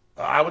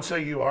 I would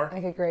say you are.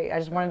 Okay, great. I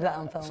just wanted that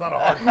on film. It's not a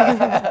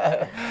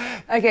hard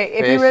Okay,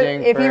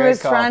 if you were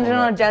stranded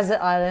on a desert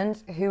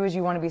island, who would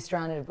you want to be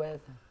stranded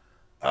with?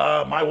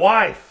 My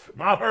wife,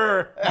 not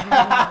her.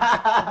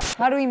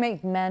 How do we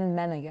make men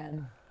men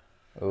again?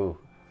 Ooh.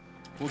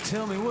 Well,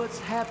 tell me what's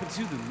happened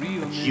to the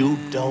real man. You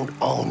don't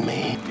own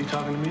me. You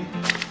talking to me?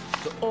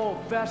 The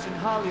old-fashioned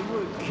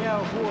Hollywood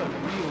cowboy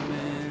real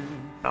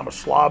man. I'm a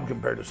slob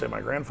compared to, say, my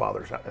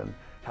grandfathers and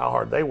how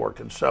hard they worked.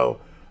 And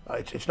so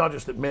it's not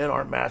just that men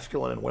aren't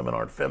masculine and women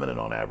aren't feminine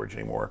on average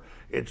anymore.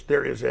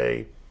 There is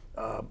a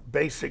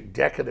basic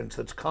decadence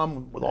that's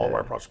come with all of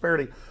our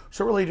prosperity.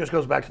 So really it just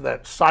goes back to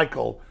that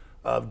cycle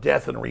of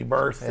death and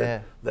rebirth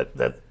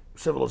that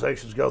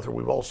civilizations go through.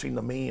 We've all seen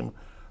the meme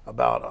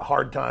about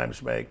hard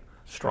times make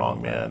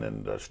strong men,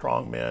 and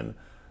strong men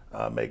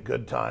make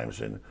good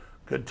times, and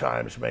good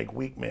times make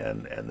weak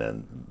men, and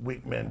then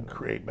weak men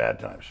create bad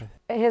times.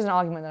 Here's an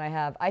argument that I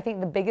have. I think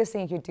the biggest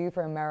thing you could do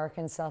for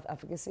American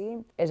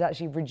self-efficacy is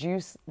actually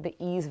reduce the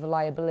ease of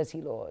liability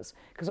laws.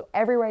 Because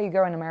everywhere you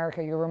go in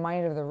America, you're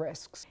reminded of the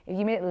risks. If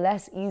you made it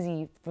less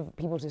easy for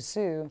people to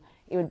sue,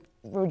 it would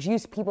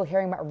reduce people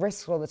hearing about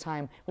risks all the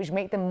time, which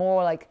make them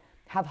more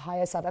have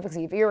higher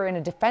self-efficacy. If you're in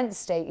a defense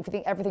state, if you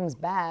think everything's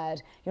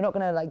bad, you're not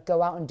gonna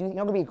go out and you're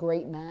not gonna be a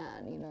great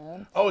man, you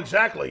know? Oh,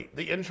 exactly.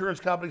 The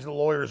insurance companies and the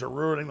lawyers are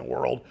ruining the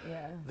world.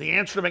 Yeah. The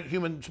answer to make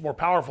humans more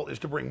powerful is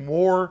to bring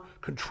more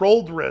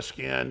controlled risk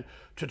in,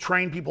 to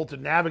train people to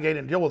navigate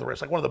and deal with the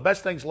risk. One of the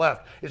best things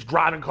left is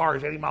driving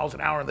cars 80 miles an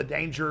hour, and the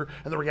danger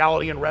and the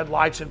reality and red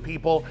lights and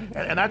people.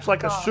 And that's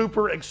a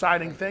super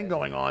exciting thing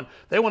going on.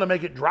 They want to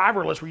make it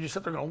driverless, where you just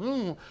sit there and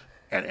go,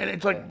 And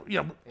it's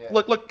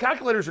look,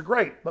 calculators are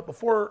great, but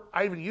before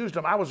I even used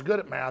them, I was good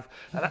at math.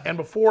 And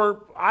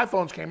before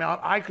iPhones came out,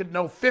 I could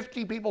know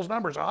 50 people's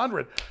numbers,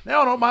 100.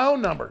 Now I know my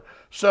own number.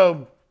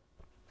 So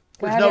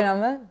Can I have your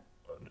number?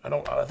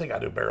 I think I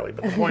do barely,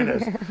 but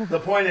the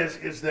point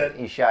is that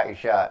you shot your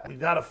shot. We've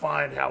got to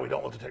find how we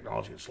don't let the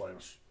technology enslave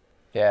us.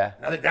 Yeah.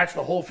 And I think that's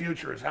the whole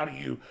future, is how do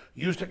you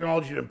use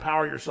technology to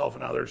empower yourself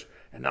and others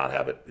and not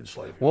have it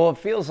enslave you. Well, it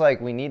feels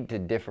like we need to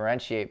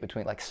differentiate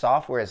between,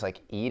 software is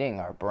eating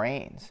our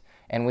brains.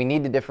 And we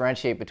need to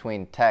differentiate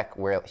between tech,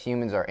 where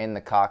humans are in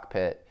the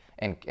cockpit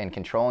and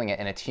controlling it,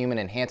 and it's human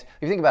enhanced.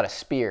 If you think about a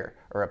spear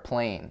or a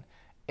plane,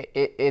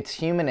 it's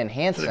human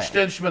enhancing. It's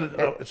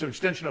an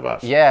extension of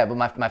us. Yeah,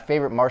 but my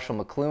favorite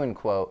Marshall McLuhan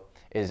quote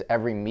is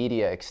every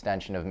media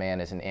extension of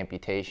man is an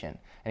amputation.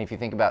 And if you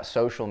think about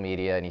social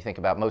media and you think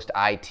about most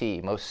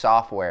IT, most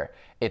software,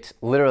 it's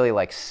literally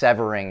like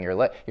severing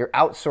you're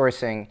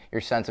outsourcing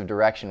your sense of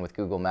direction with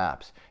Google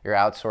Maps. You're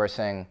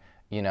outsourcing,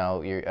 you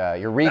know,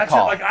 your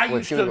recall. That's it. Like I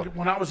used Google. to,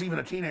 when I was even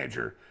a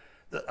teenager,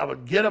 I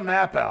would get a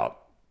map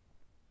out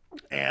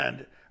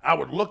and I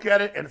would look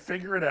at it and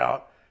figure it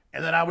out.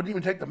 And then I wouldn't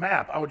even take the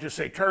map. I would just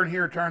say, turn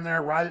here, turn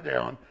there, write it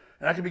down.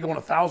 And I could be going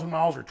 1,000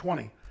 miles or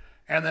 20.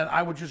 And then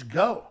I would just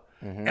go.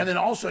 And then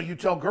also you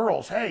tell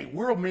girls, hey,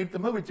 we'll meet at the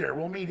movie theater.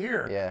 We'll meet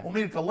here. Yeah. We'll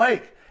meet at the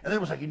lake. And then it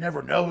was like, you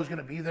never know who's going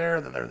to be there.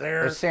 And then they're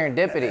there. There's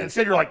serendipity. And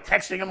instead you're like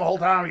texting them the whole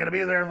time. You're going to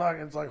be there.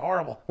 And it's like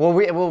horrible. Well,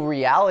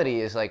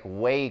 reality is like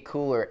way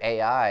cooler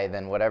AI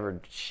than whatever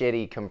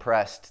shitty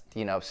compressed,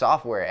 you know,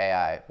 software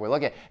AI we're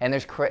looking at. And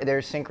there's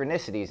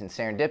synchronicities and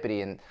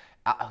serendipity, and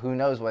who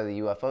knows whether the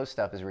UFO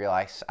stuff is real.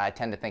 I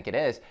tend to think it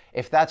is.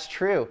 If that's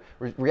true,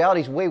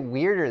 reality is way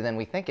weirder than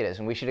we think it is,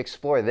 and we should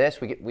explore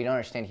this. We don't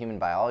understand human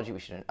biology. We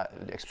should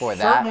explore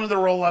that. Certainly the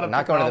rollout of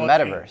not going to the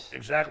metaverse.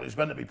 Exactly. It's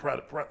meant to be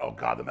oh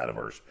God, the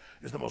metaverse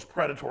is the most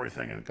predatory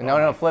thing in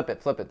comedy. No, flip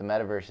it. The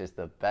metaverse is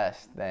the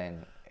best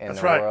thing in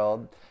the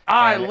world.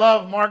 I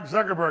love Mark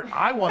Zuckerberg.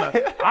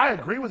 I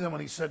agree with him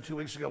when he said 2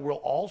 weeks ago, we'll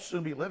all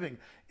soon be living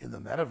in the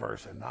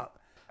metaverse and not.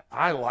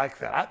 I like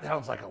that. That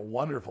sounds like a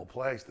wonderful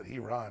place that he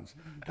runs.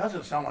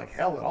 Doesn't sound like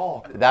hell at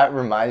all. That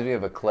reminds me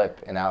of a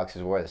clip in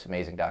Alex's War, this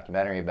amazing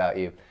documentary about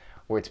you,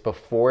 where it's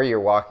before you're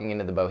walking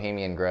into the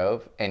Bohemian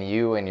Grove, and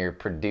you and your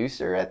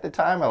producer at the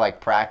time are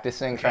like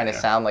practicing, trying to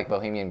sound like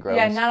Bohemian Grove's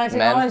Yeah,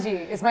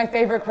 nanotechnology. It's my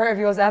favorite quote of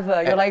yours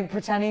ever. You're like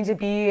pretending to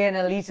be an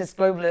elitist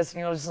globalist,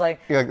 and you're just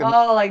like,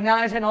 oh, like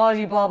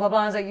nanotechnology, blah, blah,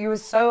 blah. And it's like, you were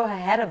so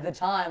ahead of the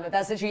time, but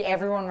that's literally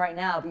everyone right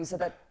now, but you said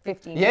that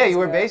 15 years Yeah, you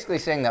were ago. basically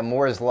saying that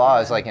Moore's law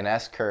is like an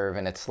S-curve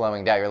and it's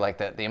slowing down. You're like,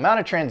 the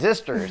amount of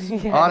transistors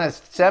on a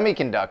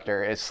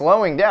semiconductor is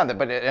slowing down.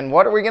 And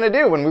what are we going to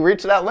do when we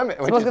reach that limit?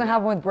 So what's going to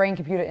happen with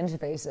brain-computer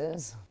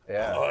interfaces?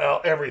 Yeah.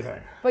 Well,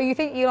 everything. But you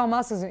think Elon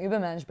Musk is an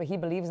Ubermensch, but he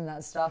believes in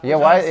that stuff. Yeah,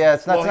 why? Yeah,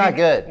 it's not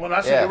good. When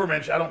I say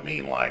Ubermensch, I don't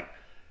mean like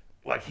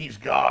he's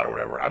God or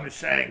whatever. I'm just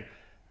saying,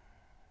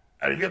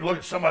 if you look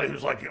at somebody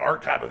who's like the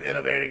archetype of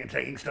innovating and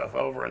taking stuff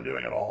over and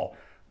doing it all,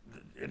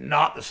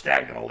 not the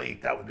stagnant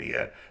elite, that would be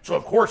it. So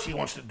of course he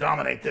wants to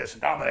dominate this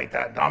and dominate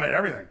that, and dominate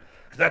everything,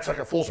 because that's like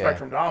a full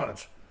spectrum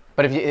dominance.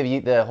 But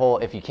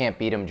if you can't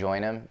beat him,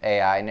 join him,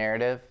 AI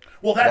narrative.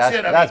 Well, that's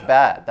it. That's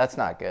bad. That's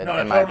not good. No,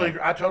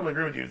 I totally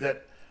agree with you.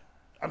 That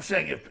I'm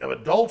saying if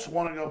adults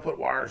want to go put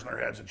wires in their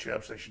heads and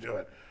chips, they should do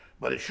it.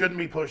 But it shouldn't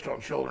be pushed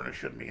on children. It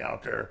shouldn't be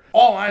out there.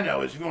 All I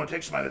know is if you want to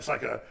take somebody that's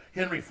like a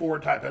Henry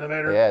Ford type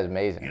innovator, yeah, it's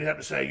amazing. You'd have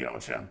to say,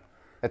 it's him.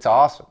 It's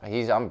awesome.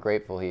 I'm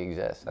grateful he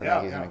exists. I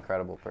think he's an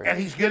incredible person. And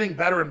he's getting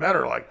better and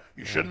better. Like,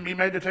 you shouldn't be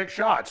made to take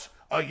shots.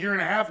 A year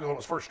and a half ago when it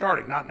was first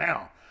starting, not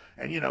now.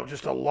 And,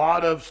 just a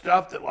lot of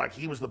stuff that, like,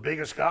 he was the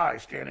biggest guy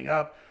standing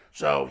up.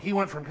 So he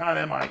went from kind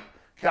of my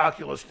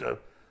calculus to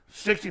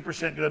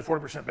 60% good,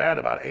 40% bad,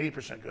 about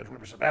 80% good,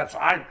 20% bad. So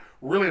I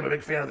really am a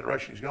big fan of the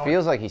direction he's going.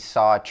 Feels like he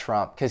saw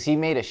Trump, because he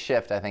made a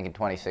shift, I think, in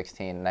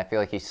 2016. And I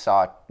feel like he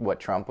saw what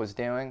Trump was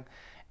doing.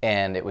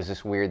 And it was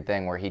this weird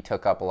thing where he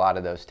took up a lot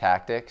of those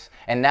tactics.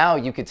 And now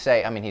you could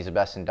say, he's the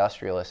best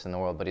industrialist in the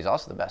world, but he's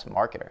also the best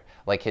marketer.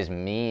 Like his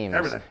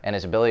memes and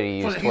his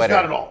ability to use Twitter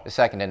got it all. is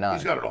second to none.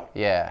 He's got it all.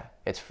 Yeah,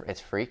 it's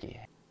freaky.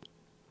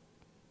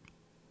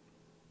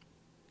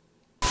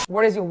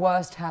 What is your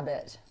worst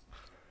habit?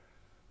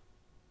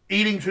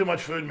 Eating too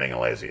much food and being a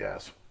lazy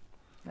ass.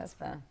 That's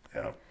fair.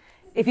 Yeah.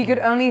 If you could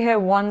only hear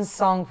one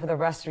song for the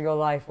rest of your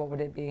life, what would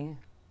it be?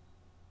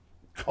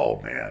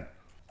 Oh, man.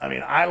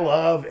 I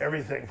love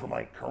everything from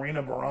like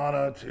Karina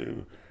Burana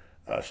to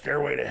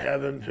Stairway to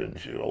Heaven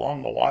to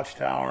Along the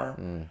Watchtower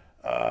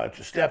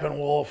to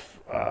Steppenwolf.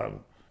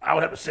 I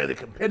would have to say the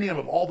compendium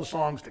of all the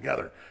songs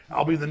together.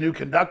 I'll be the new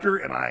conductor,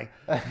 and I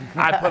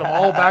put them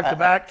all back to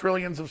back,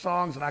 trillions of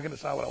songs, and I can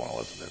decide what I want to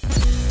listen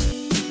to.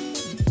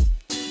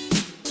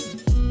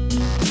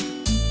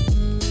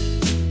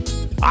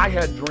 I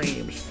had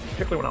dreams,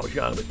 particularly when I was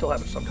young, but still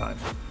have it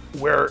sometimes,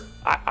 where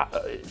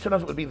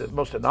sometimes it would be the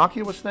most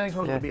innocuous thing,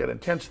 sometimes it would be an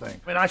intense thing.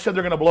 I said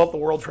they're going to blow up the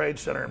World Trade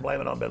Center and blame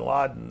it on bin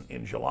Laden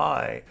in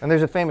July. And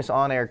there's a famous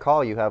on-air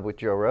call you have with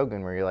Joe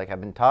Rogan where you're like, I've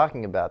been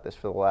talking about this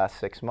for the last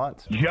 6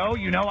 months. Joe,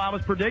 I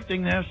was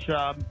predicting this,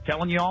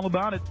 telling you all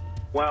about it.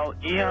 Well,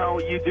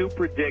 you do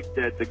predict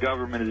that the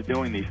government is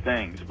doing these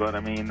things, but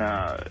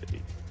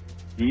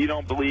you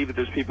don't believe that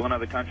there's people in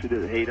other countries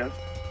that hate us?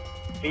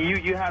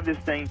 You have this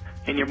thing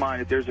in your mind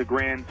that there's a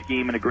grand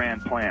scheme and a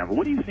grand plan. But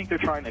what do you think they're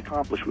trying to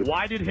accomplish with it?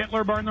 Why did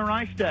Hitler burn the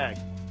Reichstag?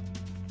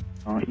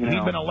 He'd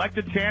been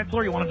elected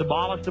chancellor. He wanted to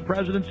abolish the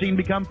presidency and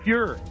become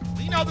pure.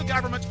 We know the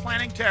government's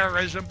planning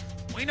terrorism.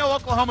 We know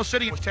Oklahoma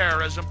City was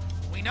terrorism.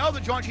 We know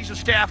the Joint Chiefs of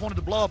Staff wanted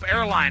to blow up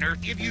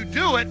airliners. If you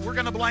do it, we're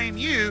going to blame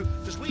you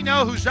because we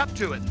know who's up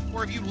to it.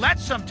 Or if you let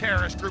some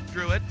terrorist group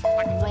do it,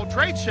 like the World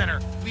Trade Center,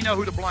 we know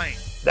who to blame.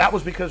 That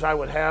was because I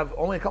would have,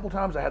 only a couple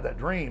times I had that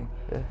dream,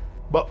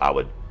 but I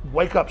would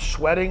wake up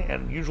sweating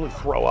and usually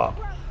throw up.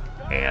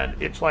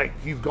 And it's like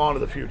you've gone to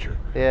the future.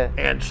 Yeah.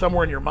 And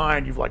somewhere in your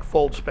mind you've like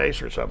filled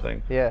space or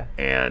something. Yeah.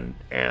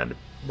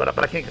 But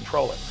I can't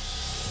control it.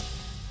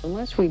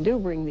 Unless we do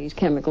bring these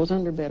chemicals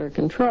under better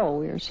control,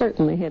 we are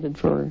certainly headed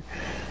for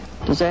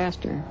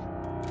disaster.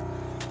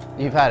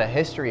 You've had a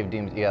history of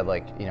doom. You had,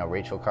 like, you know,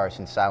 Rachel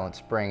Carson's Silent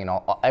Spring, and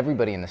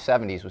everybody in the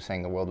 70s was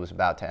saying the world was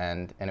about to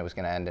end, and it was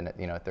going to end in,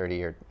 you know, a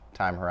 30-year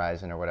time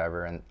horizon or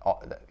whatever, and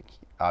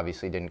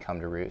obviously didn't come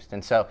to roost.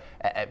 And so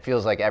it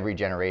feels like every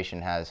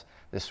generation has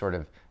this sort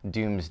of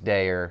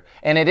doomsdayer,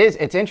 and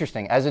it's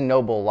interesting. As a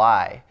noble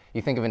lie,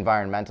 you think of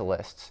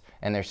environmentalists,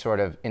 and they're sort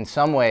of, in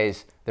some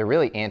ways, they're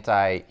really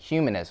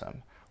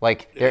anti-humanism.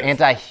 Like, they're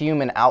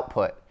anti-human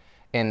output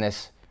in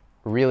this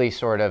really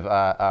sort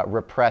of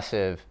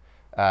repressive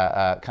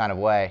kind of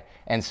way.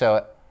 And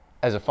so,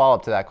 as a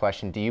follow-up to that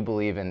question, do you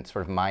believe in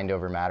sort of mind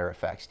over matter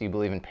effects? Do you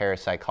believe in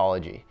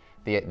parapsychology?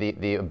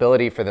 The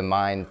ability for the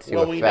mind to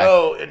Well, we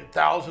know in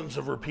thousands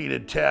of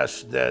repeated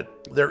tests that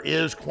there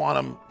is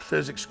quantum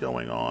physics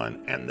going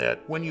on, and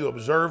that when you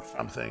observe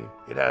something,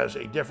 it has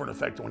a different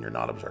effect than when you're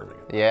not observing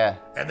it. Yeah.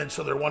 And then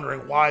so they're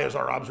wondering, why is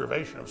our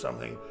observation of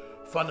something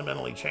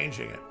fundamentally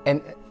changing it?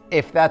 And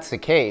if that's the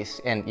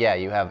case, and yeah,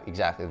 you have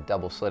exactly the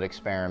double slit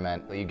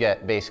experiment, you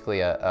get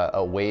basically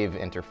a wave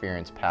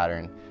interference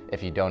pattern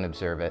if you don't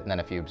observe it, and then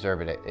if you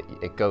observe it,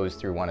 it goes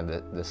through one of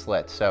the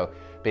slits. So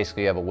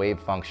basically you have a wave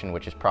function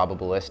which is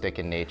probabilistic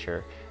in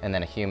nature, and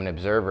then a human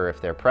observer,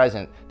 if they're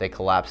present, they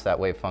collapse that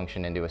wave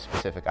function into a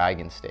specific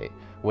eigenstate,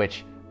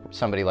 which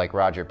somebody like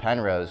Roger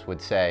Penrose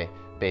would say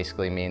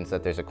basically means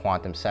that there's a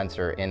quantum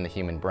sensor in the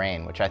human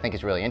brain, which I think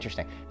is really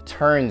interesting. It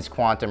turns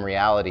quantum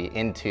reality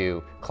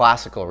into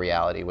classical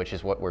reality, which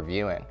is what we're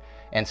viewing.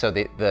 And so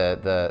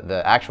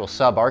the actual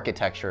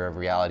sub-architecture of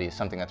reality is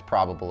something that's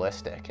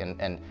probabilistic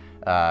and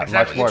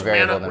much more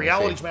variable than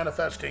reality's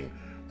manifesting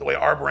the way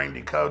our brain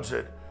decodes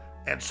it,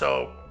 and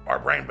so our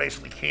brain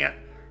basically can't,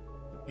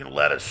 you know,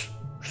 let us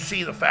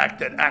see the fact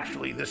that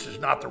actually this is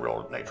not the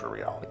real nature of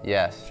reality.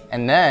 Yes,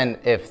 and then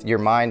if your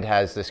mind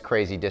has this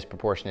crazy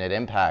disproportionate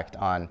impact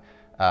on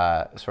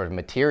sort of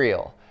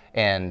material,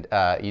 and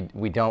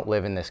we don't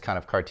live in this kind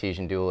of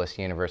Cartesian dualist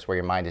universe where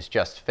your mind is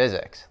just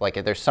physics, like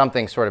if there's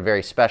something sort of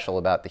very special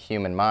about the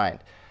human mind,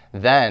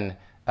 then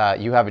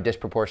you have a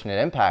disproportionate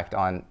impact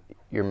on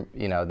your,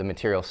 you know, the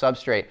material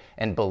substrate,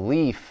 and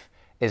belief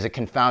is a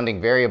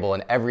confounding variable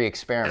in every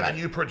experiment. And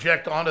then you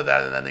project onto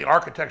that, and then the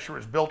architecture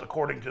is built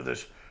according to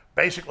this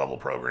basic level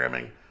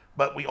programming,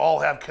 but we all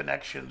have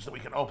connections that we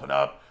can open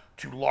up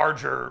to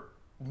larger,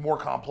 more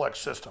complex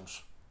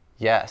systems.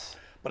 Yes.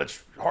 But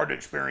it's hard to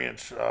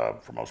experience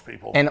for most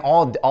people. And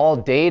all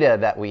data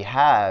that we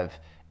have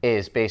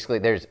is basically,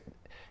 the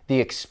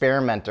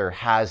experimenter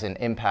has an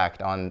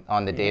impact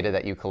on the data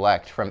that you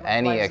collect from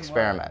any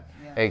experiment.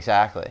 Yeah.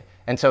 Exactly.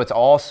 And so it's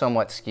all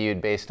somewhat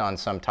skewed based on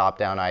some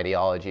top-down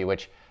ideology,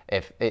 which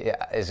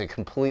is a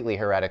completely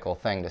heretical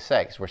thing to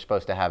say, because we're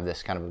supposed to have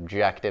this kind of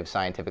objective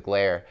scientific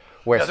layer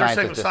where science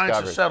is discovered.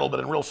 Science is settled, but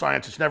in real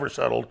science it's never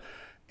settled,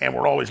 and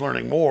we're always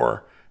learning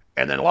more.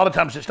 And then a lot of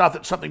times it's not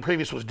that something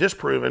previous was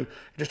disproven,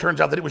 it just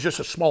turns out that it was just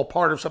a small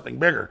part of something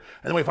bigger.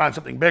 And then we find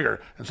something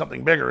bigger and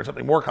something bigger and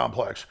something more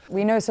complex.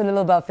 We know so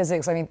little about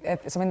physics. I mean,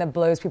 something that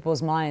blows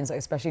people's minds, like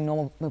especially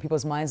normal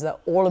people's minds, that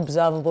all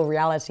observable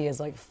reality is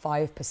like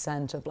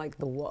 5% of like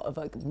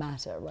like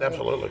matter, right?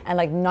 Absolutely. And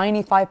like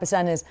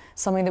 95% is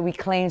something that we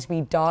claim to be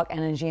dark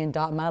energy and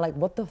dark matter. Like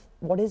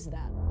what is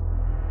that?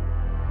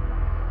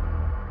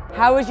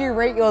 How would you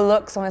rate your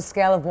looks on a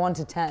scale of 1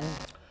 to 10?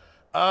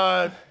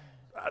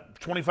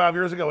 25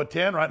 years ago a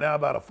 10, right now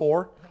about a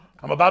 4.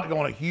 I'm about to go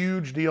on a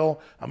huge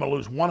deal. I'm going to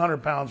lose 100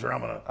 pounds or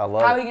I'm going to... How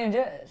are you going to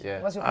do it?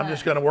 Yeah. What's your plan? I'm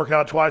just going to work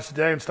out twice a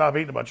day and stop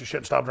eating a bunch of shit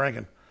and stop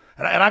drinking.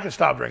 And I can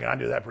stop drinking. I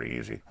do that pretty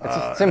easy.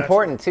 It's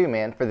important too,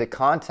 man, for the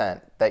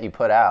content that you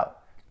put out.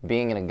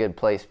 Being in a good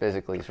place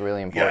physically is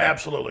really important. Yeah,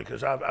 absolutely,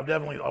 because I've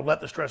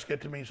let the stress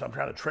get to me, so I'm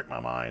trying to trick my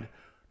mind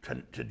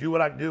to do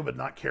what I do but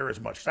not care as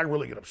much. Because I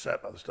really get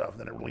upset by the stuff, and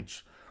then it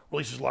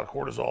releases a lot of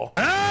cortisol.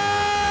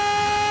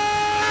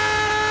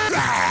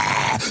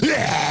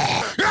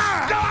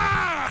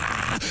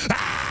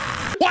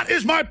 What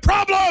is my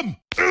problem?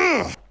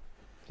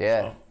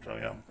 Yeah. So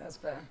yeah. That's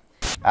fair.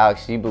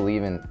 Alex, do you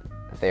believe in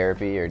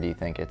therapy, or do you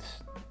think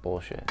it's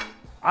bullshit?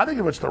 I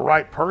think if it's the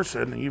right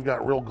person and you've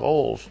got real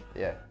goals,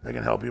 yeah, they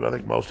can help you. I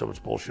think most of it's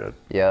bullshit.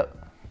 Yep.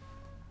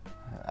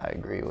 I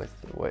agree with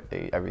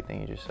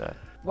everything you just said.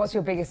 What's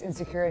your biggest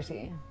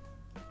insecurity?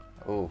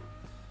 Ooh.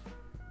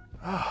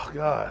 Oh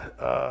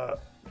God.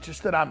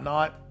 Just that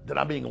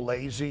I'm being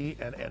lazy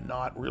and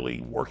not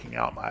really working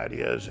out my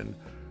ideas and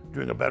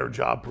doing a better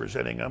job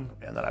presenting them,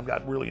 and that I've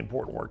got really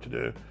important work to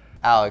do.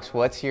 Alex,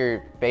 what's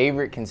your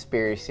favorite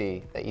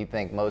conspiracy that you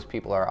think most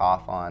people are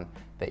off on,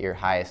 that your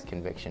highest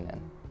conviction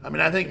in? I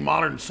mean, I think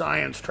modern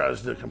science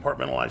tries to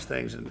compartmentalize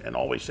things and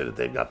always say that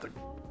they've got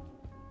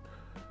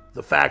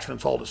the facts and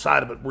it's all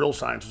decided, but real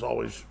science is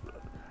always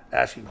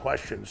asking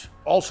questions.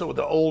 Also, with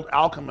the old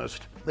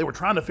alchemists, they were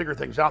trying to figure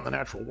things out in the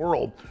natural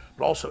world,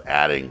 but also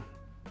adding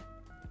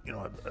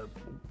a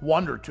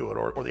wonder to it,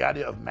 or the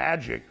idea of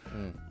magic,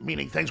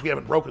 meaning things we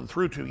haven't broken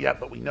through to yet,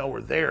 but we know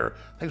are there,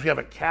 things we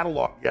haven't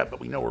cataloged yet, but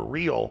we know are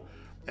real.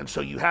 And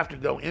so you have to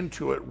go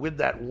into it with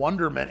that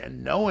wonderment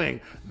and knowing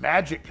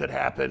magic could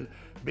happen,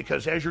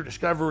 because as you're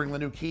discovering the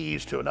new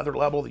keys to another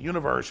level of the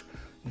universe,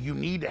 you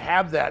need to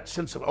have that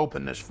sense of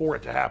openness for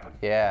it to happen.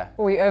 Yeah.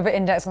 Well, we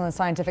over-index on the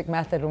scientific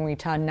method when we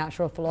turned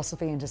natural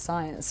philosophy into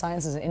science.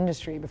 Science is an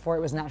industry before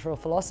it was natural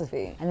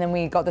philosophy. And then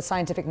we got the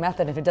scientific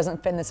method. If it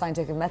doesn't fit in the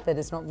scientific method,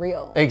 it's not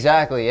real.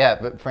 Exactly, yeah.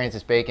 But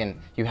Francis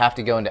Bacon, you have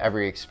to go into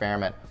every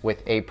experiment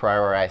with a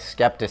priori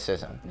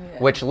skepticism,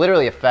 which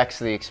literally affects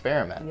the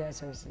experiment. Yeah,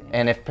 seriously.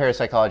 And if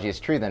parapsychology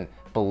is true, then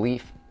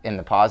belief in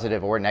the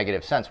positive or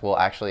negative sense will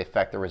actually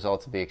affect the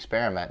results of the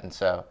experiment. And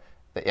so,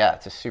 yeah,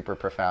 it's a super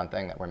profound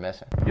thing that we're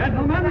missing.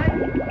 Gentlemen,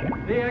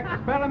 the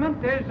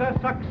experiment is a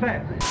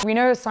success. We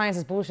know science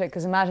is bullshit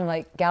because imagine,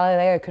 like,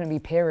 Galileo couldn't be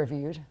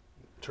peer-reviewed.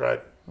 That's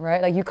right.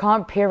 Right? Like, you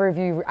can't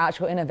peer-review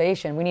actual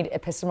innovation. We need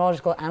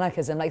epistemological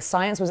anarchism. Like,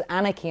 science was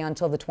anarchy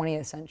until the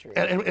 20th century.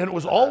 And it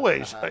was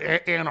always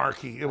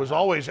anarchy. It was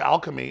always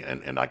alchemy,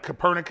 and like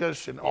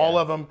Copernicus and all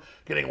of them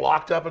getting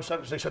locked up and stuff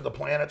because they said the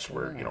planets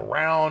were,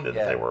 round and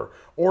they were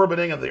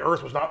orbiting and the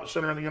Earth was not the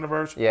center of the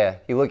universe. Yeah,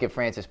 you look at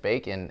Francis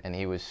Bacon and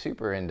he was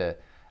super into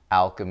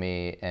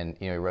alchemy, and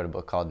he wrote a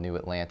book called New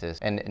Atlantis,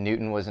 and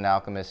Newton was an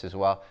alchemist as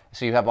well.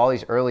 So you have all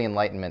these early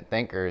Enlightenment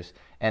thinkers,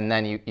 and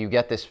then you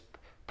get this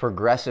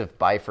progressive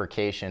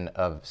bifurcation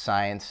of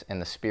science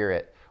and the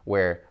spirit,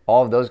 where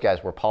all of those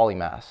guys were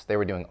polymaths. They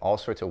were doing all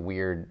sorts of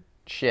weird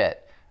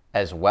shit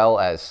as well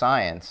as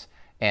science,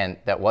 and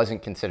that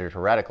wasn't considered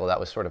heretical. That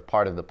was sort of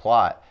part of the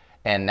plot.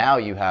 And now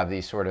you have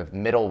these sort of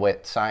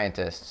middle-wit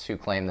scientists who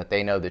claim that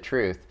they know the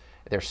truth.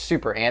 They're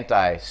super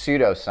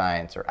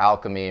anti-pseudoscience or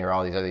alchemy or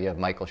all these other, you have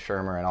Michael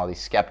Shermer and all these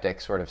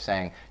skeptics sort of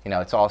saying,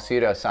 it's all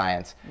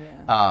pseudoscience.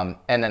 Yeah.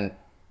 And then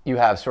you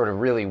have sort of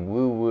really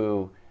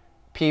woo-woo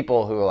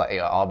people who are like,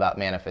 all about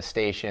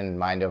manifestation,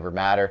 mind over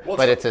matter,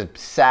 but it's a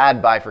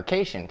sad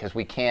bifurcation because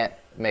we can't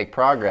make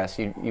progress.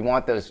 You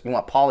want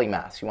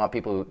polymaths, you want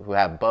people who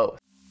have both.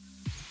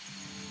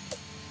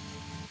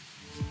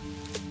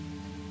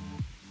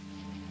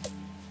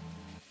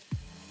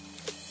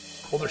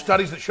 Well, there's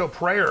studies that show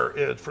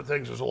prayer for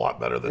things is a lot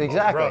better than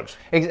most drugs.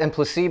 And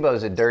placebo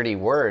is a dirty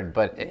word,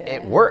 but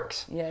it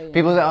works.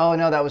 People say, oh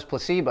no, that was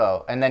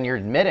placebo. And then you're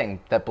admitting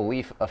that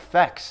belief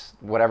affects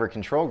whatever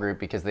control group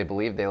because they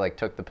believe they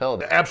took the pill.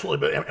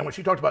 Absolutely, and when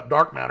she talked about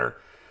dark matter,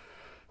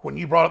 when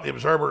you brought up the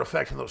observer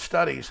effect in those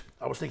studies,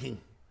 I was thinking,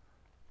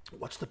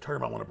 what's the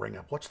term I want to bring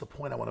up? What's the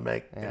point I want to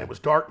make? Yeah. And it was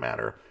dark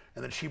matter,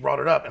 and then she brought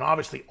it up. And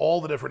obviously all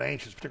the different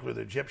ancients, particularly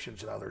the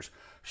Egyptians and others,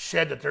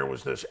 said that there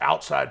was this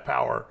outside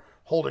power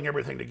holding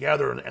everything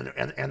together,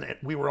 and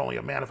we were only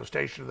a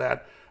manifestation of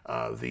that.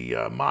 The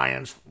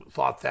Mayans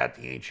thought that,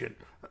 the ancient,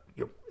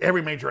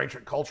 every major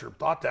ancient culture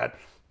thought that.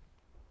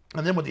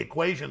 And then with the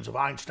equations of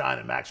Einstein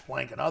and Max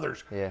Planck and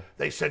others,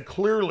 they said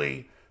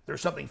clearly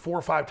there's something 4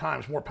 or 5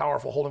 times more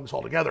powerful holding this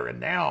all together. And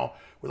now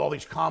with all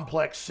these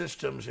complex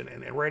systems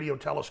and radio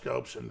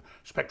telescopes and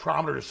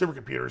spectrometers,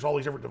 supercomputers, all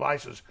these different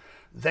devices,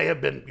 they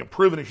have been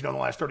proven, as you know, in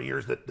the last 30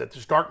 years that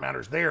this dark matter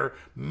is there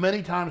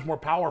many times more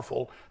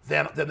powerful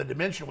than the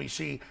dimension we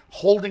see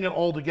holding it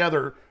all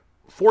together,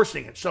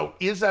 forcing it. So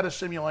is that a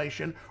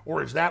simulation,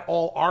 or is that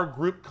all our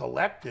group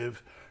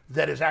collective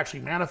that is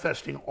actually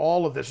manifesting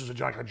all of this as a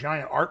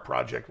giant art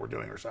project we're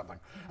doing or something?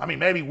 I mean,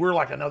 maybe we're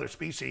like another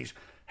species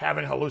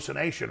having a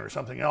hallucination or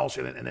something else,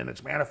 and then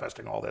it's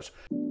manifesting all this.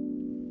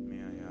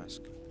 May I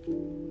ask,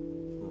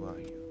 who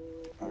are you?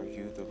 Are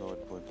you the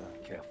Lord Buddha?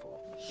 Careful.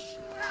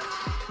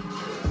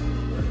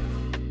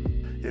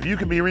 If you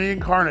could be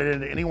reincarnated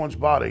into anyone's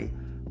body,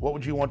 what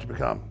would you want to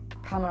become?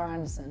 Pamela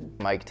Anderson.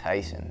 Mike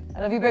Tyson.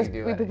 I love you both.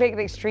 We picked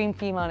extreme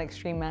female and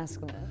extreme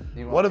masculine.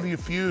 What if you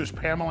fuse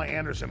Pamela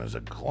Anderson as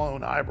a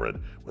clone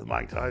hybrid with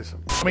Mike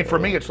Tyson? I mean, for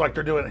me, it's like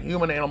they're doing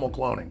human-animal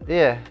cloning.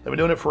 Yeah. They've been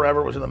doing it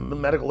forever. It was in the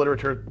medical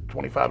literature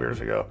 25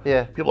 years ago.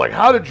 Yeah. People are like,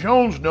 how did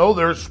Jones know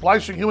they're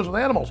splicing humans with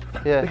animals?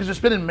 Yeah. Because it's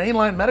been in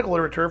mainline medical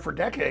literature for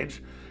decades.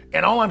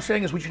 And all I'm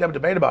saying is we should have a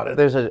debate about it.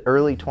 There's an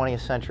early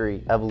 20th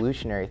century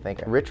evolutionary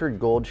thinker, Richard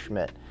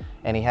Goldschmidt,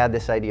 and he had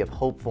this idea of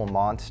hopeful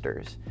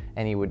monsters,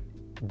 and he would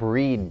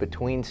breed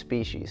between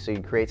species, so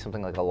you'd create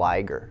something like a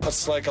liger.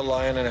 That's like a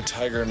lion and a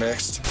tiger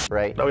mixed.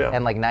 Right? Oh, yeah.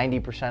 And like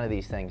 90% of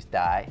these things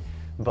die,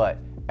 but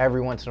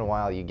every once in a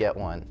while you get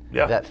one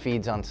that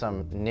feeds on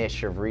some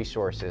niche of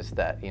resources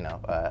that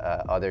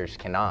others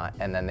cannot,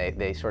 and then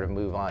they sort of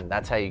move on.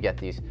 That's how you get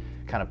these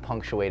kind of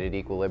punctuated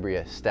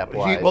equilibria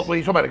stepwise. Well,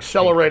 he's talking about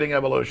accelerating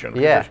evolution.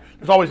 Yeah.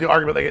 There's always the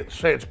argument they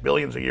say it's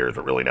billions of years,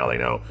 but really now they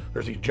know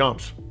there's these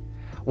jumps.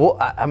 Well,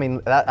 I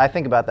mean, I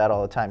think about that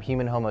all the time.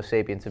 Human Homo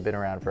sapiens have been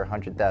around for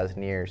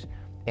 100,000 years,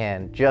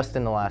 and just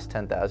in the last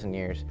 10,000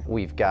 years,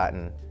 we've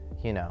gotten,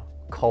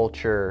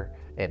 culture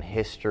and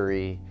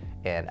history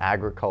and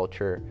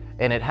agriculture,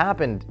 and it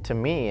happened to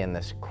me in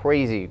this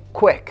crazy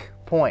quick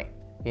point,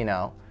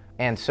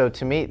 And so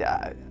to me,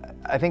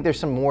 I think there's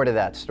some more to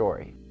that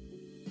story.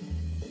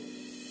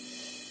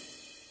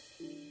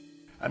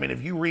 I mean,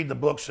 if you read the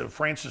books of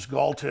Francis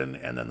Galton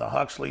and then the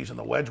Huxleys and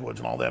the Wedgwoods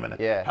and all them, and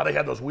how they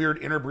had those weird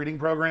interbreeding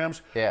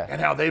programs,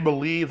 and how they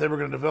believed they were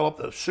going to develop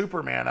the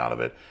Superman out of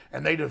it,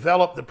 and they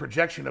developed the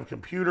projection of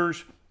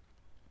computers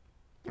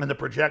and the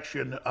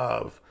projection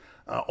of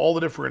all the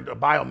different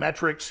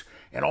biometrics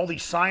and all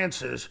these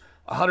sciences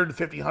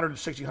 150,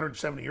 160,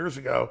 170 years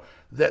ago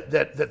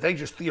that they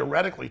just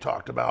theoretically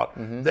talked about,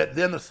 that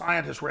then the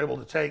scientists were able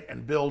to take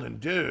and build and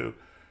do.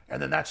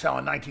 And then that's how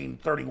in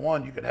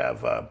 1931 you could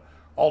have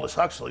Aldous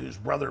Huxley, whose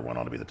brother went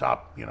on to be the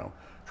top, you know,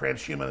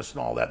 transhumanist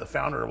and all that, the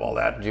founder of all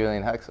that.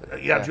 Julian Huxley.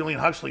 Julian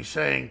Huxley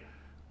saying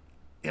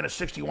in a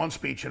 61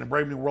 speech in A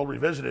Brave New World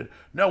Revisited,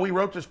 no, we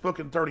wrote this book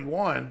in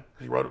 31,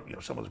 because he wrote it, you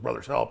know, some of his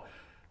brother's help.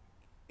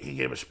 He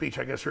gave a speech,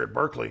 I guess, here at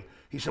Berkeley.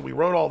 He said, we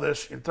wrote all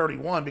this in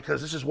 31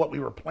 because this is what we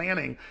were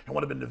planning and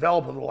what had been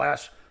developed over the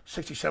last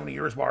 60, 70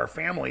 years by our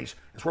families.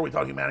 It's where we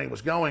thought humanity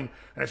was going.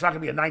 And it's not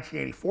going to be a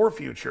 1984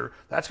 future.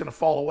 That's going to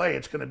fall away.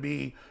 It's going to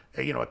be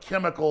a, you know, a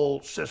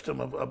chemical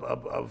system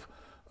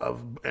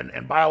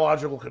and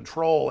biological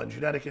control and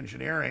genetic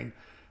engineering.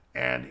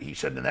 And he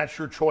said, and that's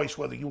your choice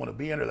whether you want to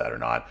be under that or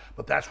not,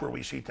 but that's where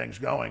we see things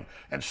going.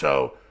 And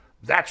so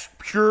that's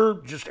pure,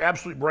 just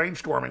absolute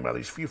brainstorming by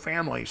these few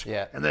families.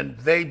 And then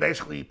they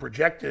basically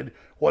projected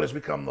what has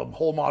become the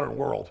whole modern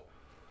world.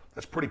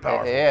 That's pretty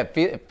powerful. Yeah,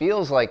 it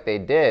feels like they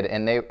did.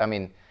 And they, I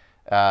mean,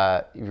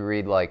 you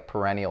read like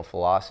Perennial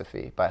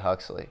Philosophy by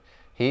Huxley.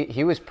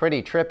 He was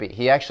pretty trippy.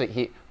 He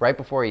actually, right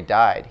before he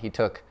died, he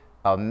took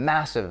a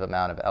massive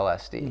amount of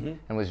LSD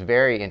and was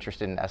very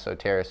interested in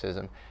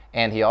esotericism.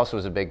 And he also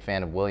was a big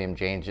fan of William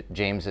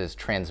James's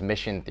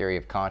transmission theory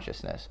of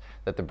consciousness,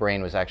 that the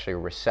brain was actually a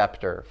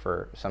receptor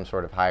for some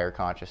sort of higher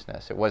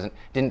consciousness. It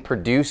didn't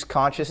produce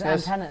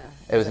consciousness. It was an antenna.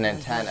 It was an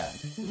antenna.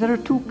 There are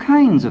two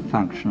kinds of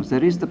functions.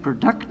 There is the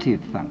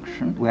productive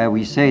function, where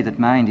we say that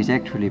mind is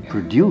actually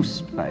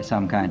produced by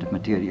some kind of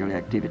material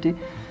activity.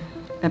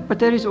 But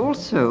there is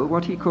also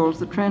what he calls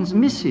the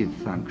transmissive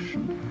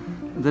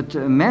function, that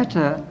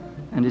matter,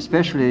 and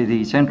especially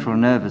the central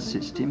nervous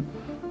system,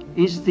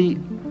 is the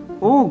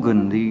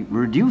organ, the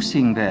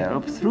reducing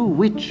valve through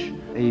which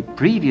a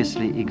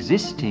previously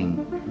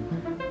existing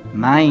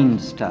mind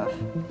stuff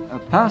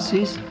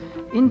passes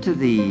into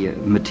the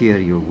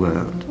material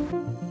world.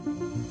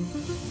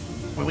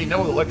 Well, we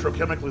know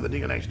electrochemically the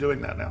DNA is doing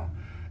that now,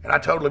 and I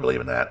totally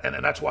believe in that,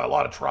 and that's why a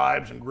lot of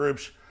tribes and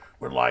groups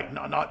would like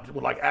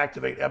would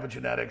activate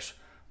epigenetics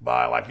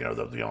by, like, you know,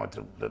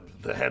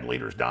 the head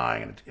leaders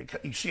dying, and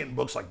you see it in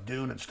books like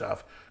Dune and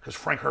stuff, because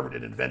Frank Herbert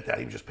didn't invent that.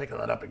 He was just picking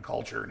that up in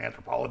culture and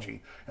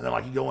anthropology, and then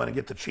like you go in and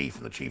get the chief,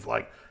 and the chief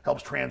like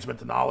helps transmit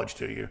the knowledge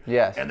to you.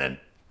 Yes. And then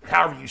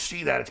however you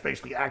see that, it's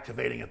basically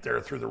activating it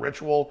there through the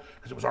ritual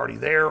because it was already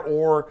there,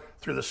 or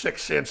through the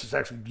sixth sense, it's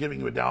actually giving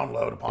you a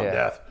download upon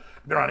death.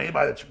 Been around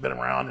anybody that's been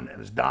around and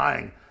is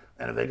dying,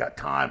 and if they got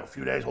time, a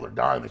few days while they're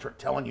dying, they start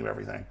telling you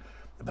everything.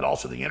 But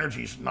also the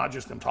energy's not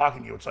just them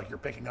talking to you, it's like you're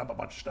picking up a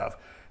bunch of stuff.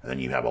 And then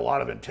you have a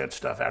lot of intense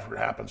stuff after it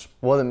happens.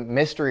 Well, the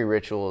mystery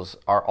rituals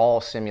are all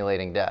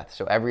simulating death.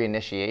 So every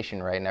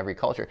initiation, right, in every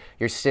culture,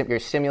 you're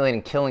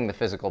simulating killing the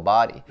physical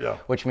body,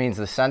 which means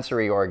the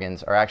sensory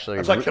organs are actually...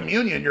 It's like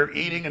communion, you're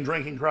eating and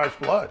drinking Christ's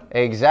blood.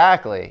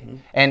 Exactly.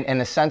 And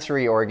the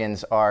sensory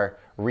organs are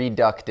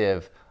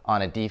reductive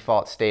on a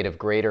default state of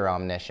greater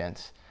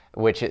omniscience,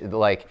 which is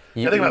like...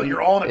 Think about it,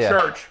 you're all in a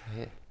church,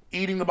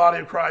 eating the body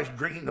of Christ,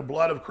 drinking the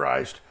blood of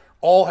Christ,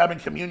 all having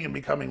communion,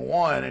 becoming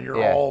one, and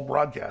you're all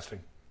broadcasting.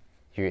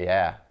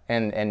 Yeah,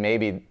 and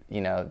maybe,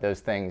 you know,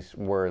 those things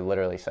were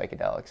literally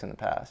psychedelics in the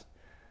past.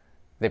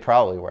 They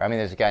probably were. I mean,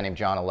 there's a guy named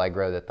John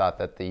Allegro that thought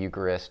that the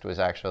Eucharist was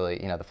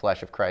actually, you know, the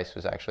flesh of Christ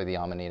was actually the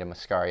Amanita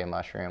muscaria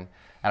mushroom.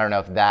 I don't know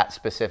if that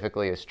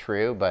specifically is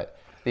true, but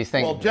these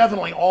things... Well,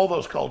 definitely all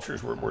those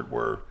cultures were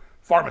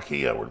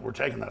pharmakia, were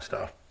taking that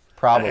stuff.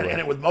 Probably.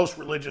 And with most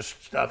religious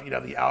stuff, you'd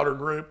have the outer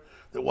group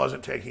that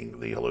wasn't taking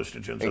the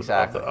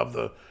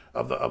hallucinogens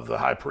of the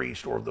high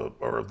priest or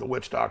the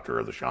witch doctor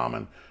or the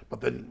shaman, but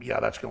then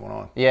that's going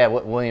on. Yeah,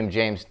 William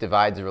James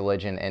divides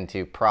religion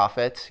into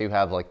prophets who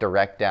have like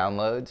direct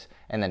downloads,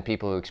 and then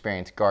people who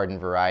experience garden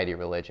variety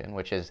religion,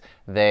 which is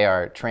they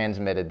are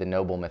transmitted the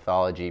noble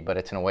mythology, but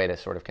it's in a way to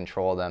sort of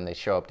control them. They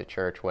show up to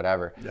church,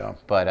 whatever. Yeah.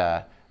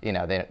 But you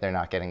know, they're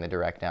not getting the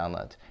direct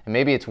downloads. And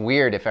maybe it's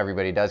weird if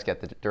everybody does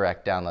get the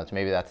direct downloads.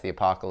 Maybe that's the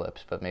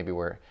apocalypse, but maybe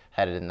we're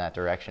headed in that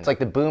direction. It's like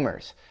the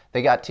boomers.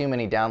 They got too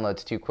many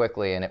downloads too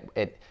quickly, and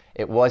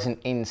it wasn't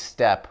in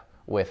step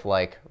with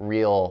like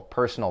real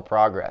personal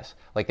progress.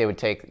 Like they would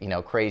take, you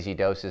know, crazy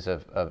doses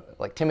of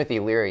like Timothy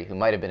Leary, who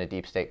might have been a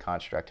deep state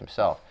construct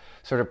himself,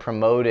 sort of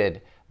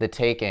promoted the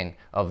taking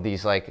of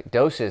these like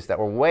doses that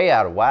were way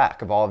out of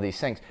whack of all of these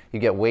things. You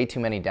get way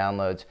too many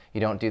downloads. You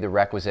don't do the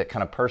requisite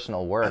kind of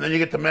personal work. And then you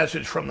get the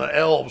message from the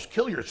elves,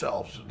 kill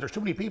yourselves. There's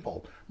too many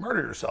people.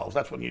 Murder yourselves.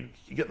 That's when you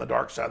get in the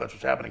dark side. That's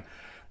what's happening.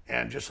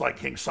 And just like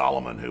King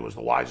Solomon, who was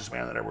the wisest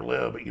man that ever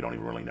lived, but you don't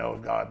even really know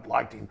if God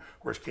liked him,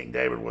 whereas King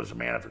David was a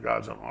man after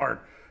God's own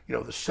heart. You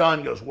know, the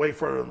son goes way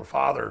further than the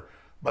father,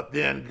 but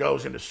then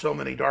goes into so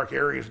many dark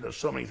areas and does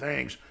so many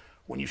things.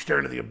 When you stare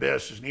into the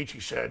abyss, as Nietzsche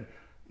said,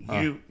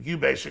 you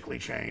basically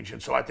change.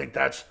 And so I think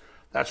that's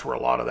where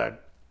a lot of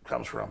that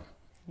comes from.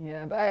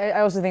 Yeah, but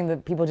I also think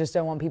that people just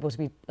don't want people to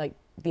be, like,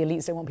 the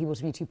elites don't want people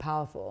to be too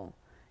powerful.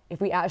 If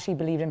we actually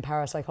believed in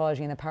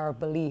parapsychology and the power of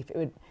belief, it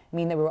would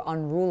mean that we were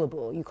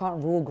unrulable. You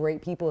can't rule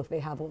great people if they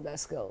have all their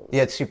skills.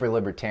 Yeah, it's super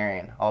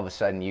libertarian. All of a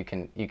sudden, you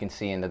can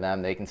see into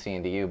them, they can see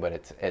into you,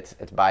 but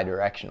it's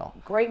bi-directional.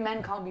 Great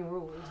men can't be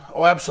ruled.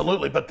 Oh,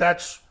 absolutely. But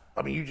that's,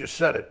 I mean, you just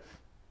said it.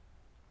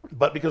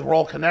 But because we're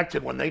all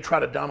connected, when they try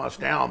to dumb us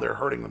down, they're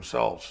hurting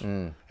themselves.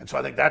 And so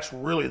I think that's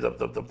really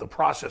the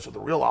process of the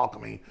real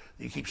alchemy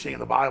that you keep seeing in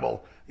the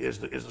Bible is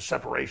the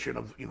separation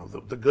of, you know,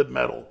 the good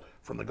metal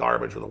from the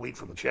garbage or the wheat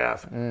from the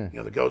chaff, you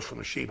know, the goats from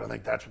the sheep. I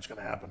think that's what's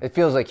going to happen. It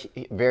feels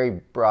like, very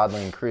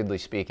broadly and crudely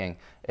speaking,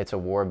 it's a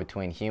war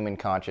between human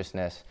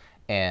consciousness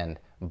and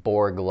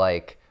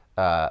Borg-like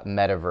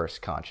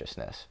metaverse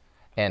consciousness.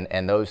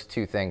 And those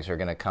two things are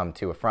going to come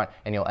to a front,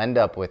 and you'll end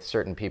up with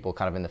certain people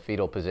kind of in the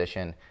fetal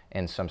position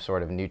in some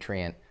sort of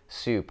nutrient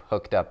soup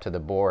hooked up to the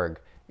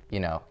Borg, you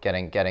know,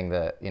 getting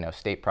the, you know,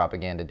 state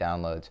propaganda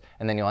downloads.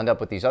 And then you'll end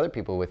up with these other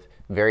people with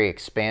very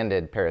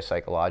expanded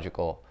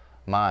parapsychological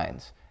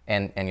minds.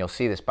 And you'll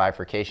see this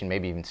bifurcation,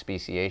 maybe even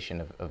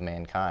speciation of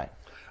mankind.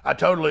 I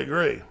totally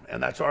agree,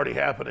 and that's already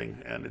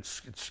happening, and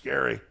it's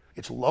scary.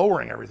 It's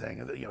lowering everything.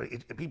 You know,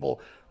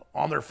 people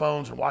on their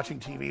phones and watching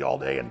TV all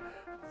day and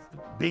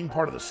being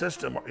part of the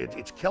system,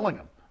 it's killing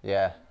them.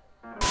 Yeah.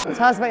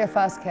 Tell us about your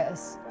first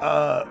kiss.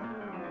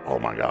 Oh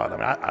my God!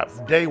 I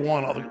mean, day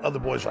one, all the other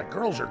boys were like,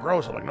 girls are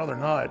gross. I'm like, no, they're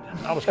not.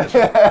 I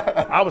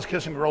was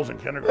kissing girls in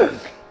kindergarten.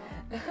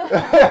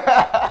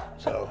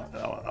 So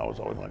I was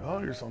always like, oh,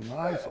 you're so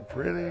nice, so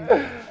pretty.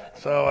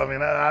 So I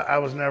mean, I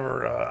was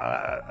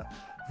never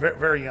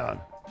very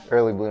young.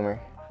 Early bloomer.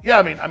 Yeah,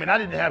 I mean, I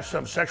didn't have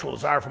some sexual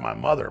desire for my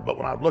mother, but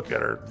when I would look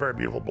at her, very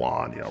beautiful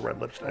blonde, you know,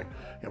 red lipstick,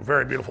 you know,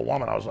 very beautiful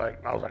woman, I was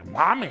like,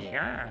 mommy,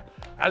 yeah.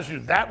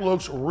 That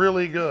looks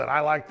really good.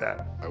 I like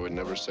that. I would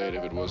never say it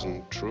if it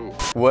wasn't true.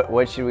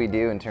 What should we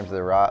do in terms of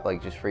the rock,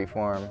 like just free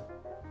form?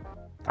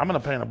 I'm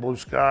gonna paint a blue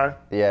sky.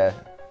 Yeah.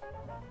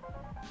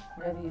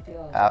 Whatever you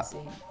feel like to see.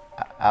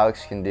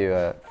 Alex can do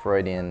a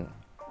Freudian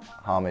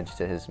homage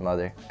to his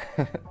mother.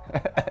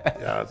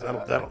 Yeah,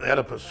 that'll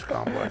Oedipus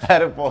complex.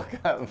 Oedipal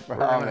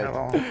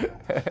homage.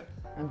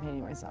 I'm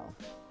painting myself.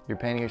 You're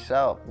painting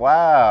yourself.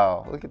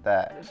 Wow, look at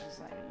that.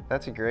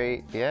 That's a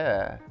great,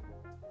 yeah.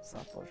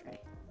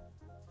 Self-portrait.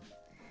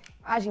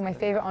 Actually, my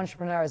favorite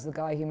entrepreneur is the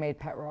guy who made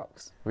pet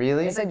rocks.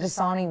 Really? It's like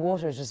Dasani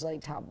water is just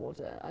like tap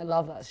water. I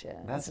love that shit.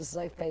 That's just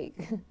like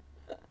fake.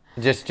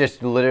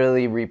 Just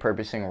literally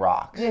repurposing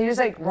rocks. Yeah, you just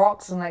like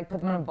rocks and like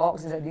put them in a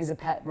box and say these are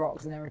pet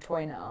rocks and they're a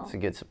toy now. It's a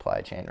good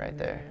supply chain right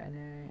there. I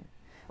know.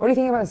 What do you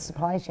think about the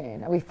supply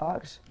chain? Are we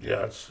fucked?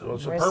 Yeah, it's a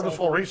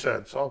purposeful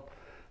reset. So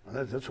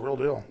that's a real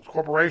deal.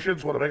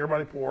 Corporations want to make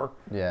everybody poor.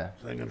 Yeah.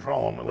 So they can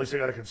control them. At least they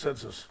got a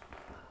consensus.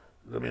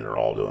 Doesn't mean they're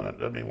all doing it.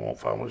 Doesn't mean we won't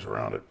find ways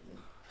around it.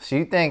 So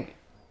you think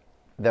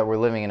that we're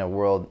living in a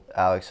world,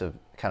 Alex, of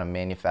kind of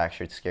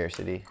manufactured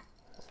scarcity?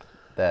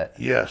 That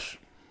yes.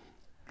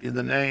 In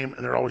the name,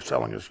 and they're always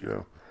telling us, you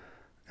know,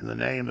 in the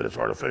name that it's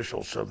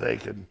artificial so they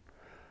can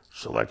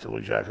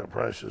selectively jack up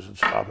prices and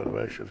stop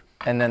innovation.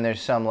 And then there's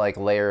some like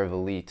layer of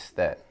elites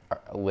that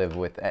live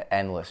with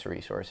endless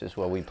resources.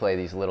 Well, we play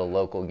these little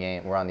local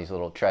games, we're on these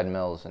little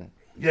treadmills and...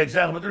 Yeah,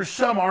 exactly, but there's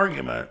some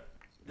argument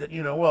that,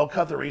 you know, well,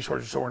 cut the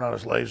resources so we're not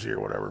as lazy or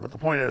whatever. But the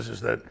point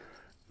is that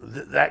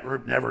that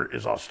group never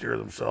is austere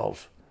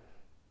themselves.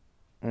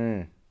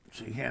 So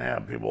you can't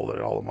have people that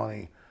have all the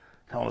money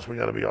telling us we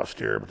got to be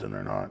austere, but then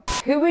they're not.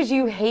 Who would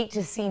you hate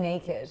to see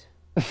naked?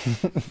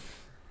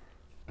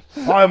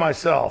 Probably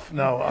myself.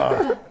 No,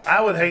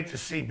 I would hate to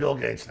see Bill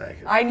Gates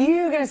naked. I knew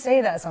you were going to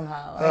say that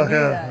somehow. I knew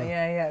that.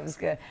 Yeah, it was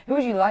good. Who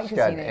would you like to see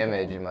naked? Got an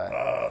image in my...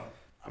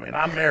 I mean,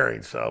 I'm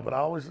married, so, but I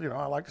always, you know,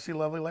 I like to see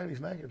lovely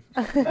ladies naked.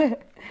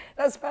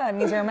 That's fair. It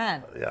means you're a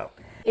man. Yeah.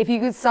 If you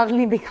could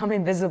suddenly become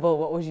invisible,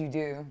 what would you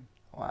do?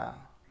 Wow.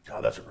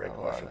 Oh, that's a great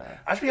question.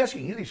 I should be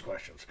asking you these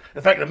questions.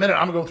 In fact, in a minute,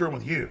 I'm going to go through them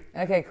with you.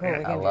 Okay, cool.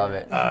 I love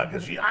it.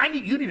 Because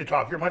you need to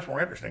talk. You're much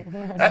more interesting.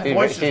 That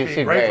voice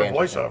is great for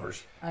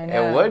voiceovers. I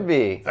know. It would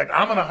be. In fact,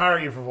 I'm going to hire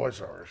you for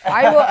voiceovers.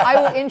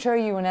 I will intro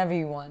you whenever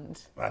you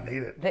want. I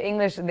need it. The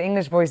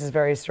English voice is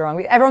very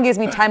strong. Everyone gives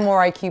me 10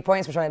 more IQ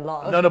points, which I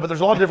love. No, but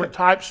there's a lot of different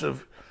types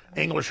of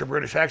English or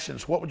British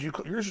accents. What would you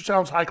call yours?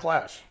 Sounds high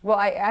class. Well,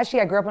 I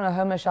grew up on a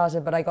homeless shelter,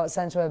 but I got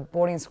sent to a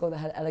boarding school that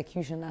had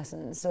elocution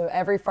lessons. So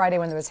every Friday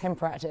when there was hymn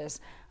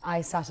practice,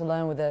 I sat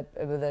alone with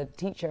a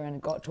teacher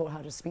and got taught how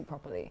to speak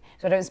properly.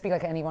 So I don't speak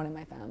like anyone in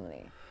my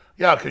family.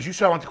 Yeah, because you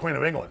sound like the Queen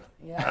of England.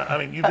 Yeah. I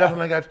mean, you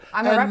definitely got.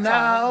 I'm a and reptile.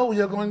 now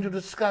we are going to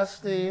discuss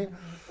the.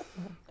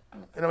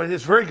 You know,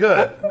 it's very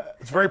good.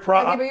 It's very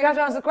proper. Okay, but you have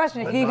to answer the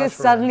question. If you could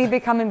suddenly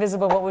become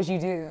invisible, what would you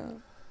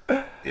do?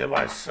 If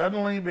I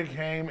suddenly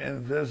became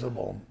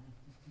invisible.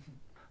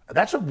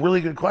 That's a really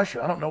good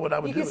question. I don't know what I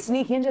would do. You could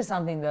sneak into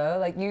something though.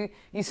 Like you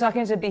snuck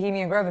into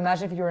Bohemian Grove.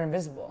 Imagine if you were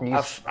invisible.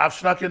 I've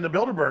snuck into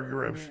Bilderberg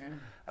groups.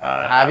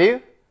 Have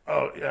you?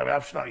 Oh yeah,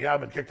 I've snuck. Yeah,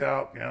 I've been kicked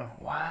out. You know.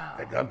 Wow.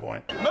 At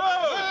gunpoint.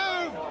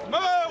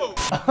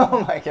 Move!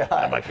 Oh my God.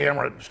 And my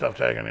camera stuff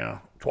taken,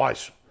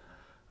 twice.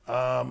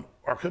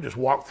 Or I could just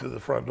walk through the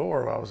front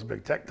door if I was a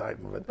big tech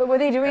titan. But were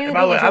they doing anything And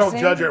by the way, I don't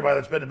interesting? judge everybody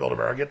that's been to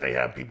Bilderberg. I get they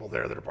have people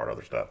there that are part of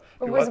other stuff.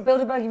 But was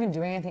Bilderberg even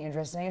doing anything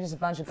interesting? Just a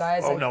bunch of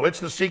guys? Oh, no, it's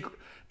the secret.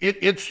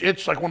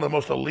 It's like one of the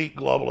most elite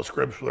globalist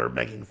groups where they're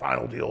making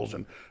final deals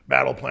and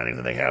battle planning.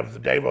 Then they have the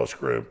Davos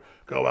group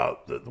go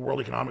out, the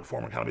World Economic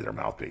Forum, and kind of be their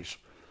mouthpiece.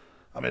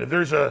 I mean, if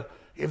there's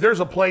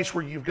a place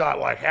where you've got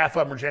like half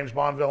of them are James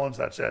Bond villains,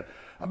 that's it.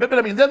 But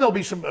I mean, then there'll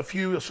be a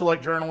few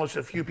select journalists,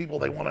 a few people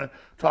they want to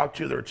talk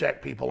to that are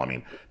tech people. I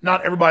mean,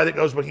 not everybody that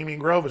goes to Bohemian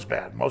Grove is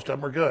bad. Most of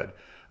them are good.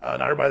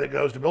 Not everybody that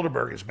goes to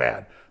Bilderberg is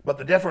bad. But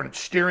the different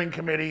steering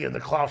committee and the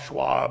Klaus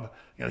Schwab,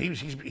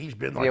 he's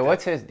been like. Yeah,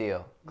 what's his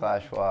deal,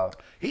 Klaus Schwab?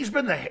 He's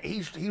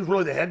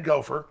really the head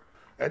gopher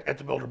at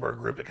the Bilderberg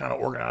group that kind of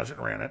organized it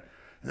and ran it.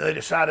 And then they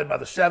decided by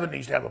the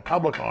 70s to have a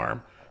public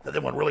arm that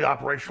then went really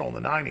operational in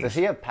the 90s. Does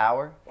he have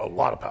power? A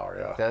lot of power,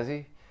 yeah. Does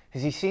he?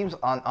 Because he seems,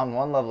 on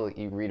one level,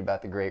 you read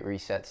about the Great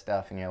Reset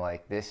stuff and you're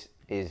like,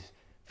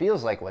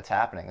 feels like what's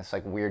happening. It's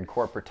like weird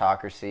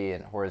corporatocracy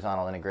and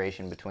horizontal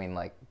integration between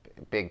like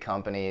big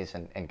companies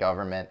and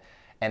government.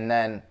 And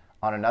then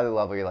on another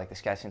level, you're like,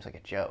 this guy seems like a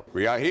joke.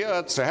 We are here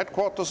at the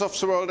headquarters of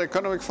the World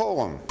Economic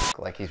Forum.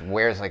 Like he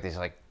wears like these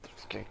like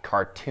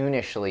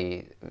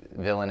cartoonishly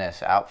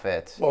villainous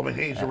outfits. Well, I mean,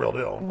 he's the real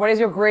deal. What is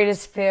your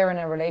greatest fear in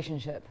a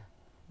relationship?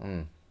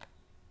 And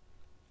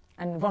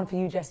one for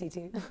you, Jesse,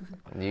 too.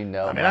 You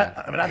know.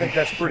 I think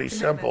that's pretty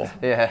simple.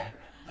 Yeah.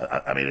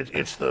 I mean,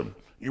 it's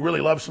you really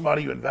love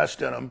somebody, you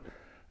invest in them,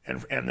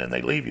 and then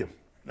they leave you.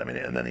 I mean,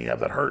 and then you have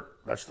that hurt.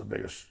 That's the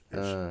biggest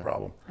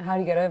problem. And how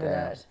do you get over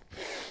that?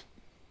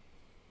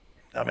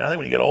 I mean, I think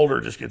when you get older,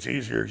 it just gets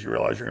easier because you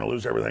realize you're going to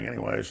lose everything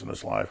anyways in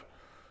this life.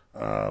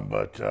 I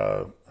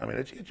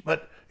mean,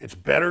 it's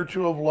better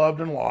to have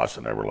loved and lost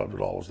than never loved at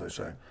all, as they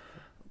say.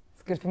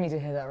 It's good for me to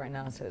hear that right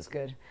now, so it's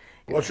good.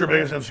 What's your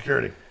biggest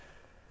insecurity?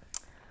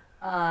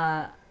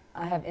 I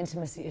have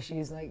intimacy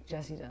issues like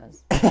Jesse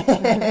does.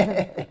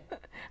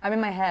 I'm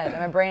in my head,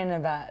 my brain in a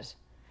vat,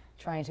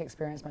 trying to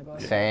experience my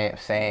body.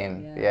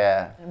 Same,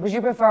 yeah. Would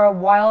you prefer a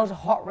wild,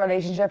 hot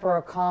relationship or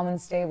a calm and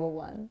stable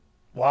one?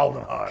 Wild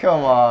and hot.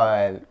 Come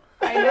on.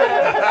 I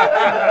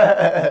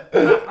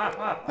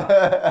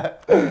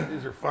know.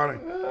 These are funny.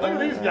 Look at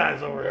these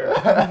guys over here.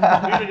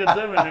 We need to get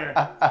them in here.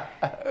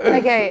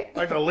 Okay.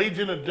 Like the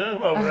Legion of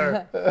Doom over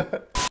there.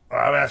 All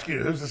right, I'll ask you,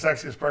 who's the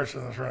sexiest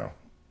person in this room?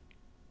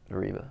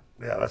 Reva.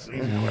 Yeah, that's an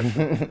easy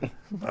question.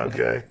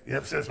 Okay. You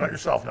have to say this about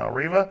yourself now.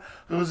 Reva,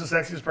 who's the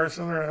sexiest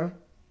person in the room?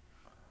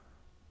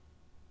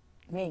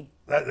 Me.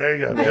 There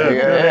you go.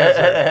 Good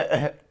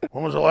answer.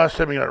 When was the last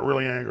time you got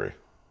really angry?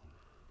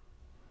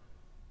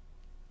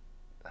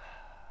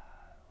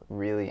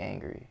 Really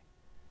angry.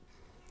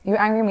 You were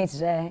angry at me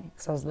today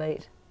because I was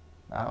late.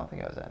 I don't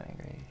think I was that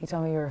angry. You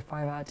told me you were a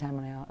 5 out of 10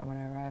 when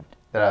I arrived.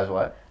 That I was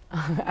what?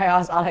 I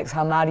asked Alex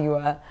how mad you were,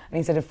 and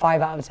he said a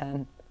 5 out of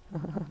 10.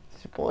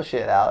 It's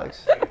bullshit,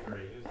 Alex.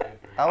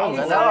 I was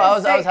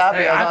happy.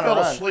 Hey, I was I on fell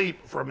a run.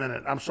 asleep for a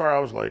minute. I'm sorry I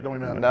was late. Don't be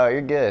mad at me. No,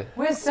 you're good.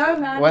 We're so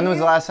mad When at was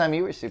you. the last time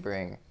you were super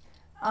angry?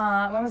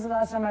 When was the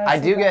last time I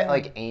do get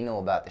like anal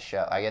about the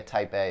show. I get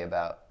type A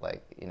about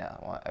like, I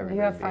want everybody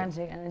You have to be-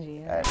 frantic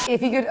energy. Yeah.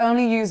 If you could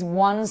only use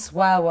one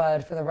swear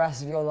word for the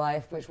rest of your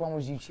life, which one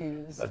would you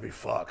choose? That'd be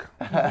fuck.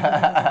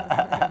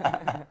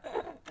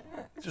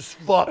 Just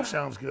fuck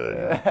sounds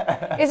good.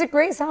 It's a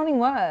great sounding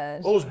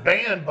word. Well, it was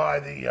banned by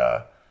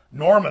the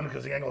Norman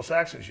because the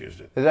Anglo-Saxons used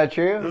it. Is that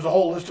true? There's a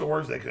whole list of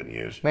words they couldn't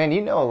use. Man,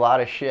 you know a lot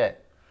of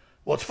shit.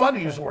 Well, it's fun to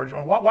use the word.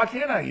 Why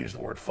can't I use the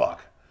word fuck?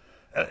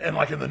 And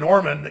like in the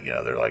Norman,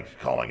 they're like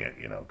calling it,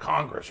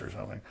 Congress or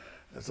something.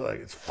 It's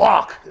like, it's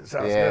fuck. It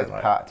sounds good.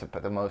 It's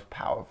the most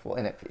powerful,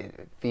 and it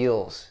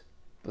feels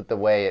the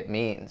way it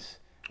means.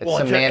 It's Well,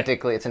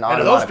 semantically, it's an and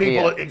to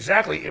onomatopoeia. those people,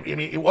 exactly. I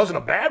mean, it wasn't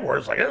a bad word.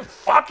 It's like, it's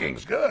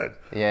fucking's good.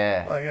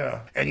 Yeah. Like,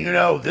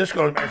 and this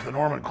goes back to the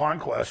Norman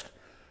conquest.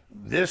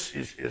 This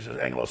is an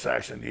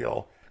Anglo-Saxon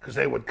deal because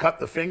they would cut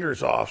the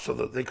fingers off so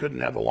that they couldn't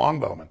have the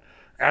longbowmen.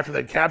 After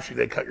they'd capture you,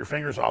 they'd cut your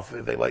fingers off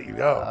if they let you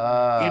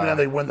go. Even though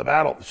they'd win the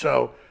battle.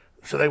 So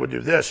they would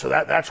do this. So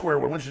that's where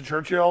when Winston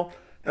Churchill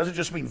doesn't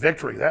just mean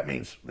victory. That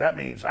means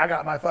I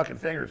got my fucking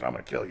fingers. I'm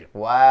gonna kill you.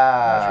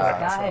 Wow. That's where that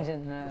comes from. I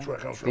didn't know. That's where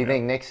it comes from. Do you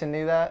think Nixon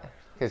knew that?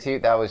 Because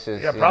that was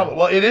his. Yeah, probably.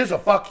 Well, it is a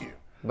fuck you.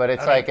 But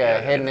it's like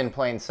a hidden in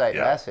plain sight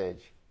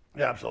message.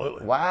 Yeah,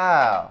 absolutely.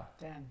 Wow.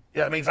 Damn.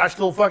 Yeah, it means I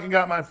still got him,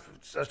 I'm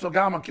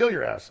gonna kill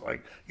your ass.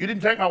 Like, you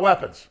didn't take my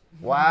weapons.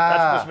 Wow.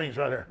 That's what this means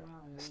right here.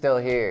 Still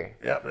here.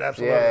 Yeah,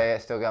 absolutely. Yeah,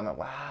 still got my,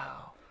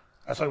 wow.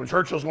 That's like when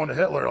Churchill's going to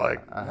Hitler, like,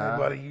 hey,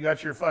 buddy, you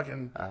got your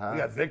fucking, you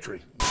got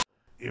victory.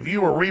 If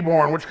you were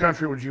reborn, which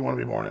country would you want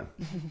to be born in?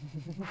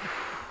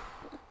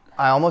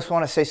 I almost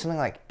want to say something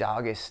like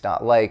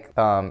Dagestan, like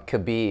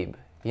Khabib.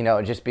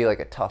 Just be like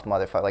a tough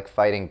motherfucker, like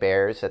fighting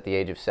bears at the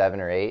age of 7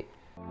 or 8.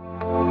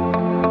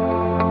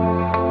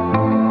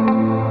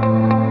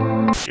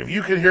 If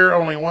you could hear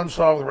only one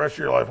song the rest of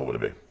your life, what would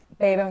it be?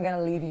 Babe, I'm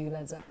gonna leave you,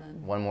 Led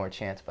Zeppelin. One More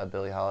Chance by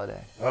Billie Holiday.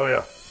 Oh,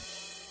 yeah.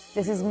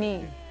 This is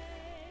me.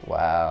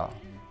 Wow.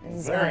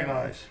 Very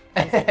nice.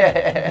 I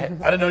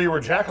didn't know you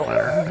were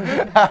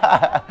jack-o'-lantern.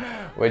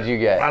 What'd you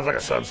get? Sounds like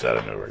a sunset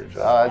in Newark.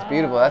 Oh, that's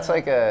beautiful. That's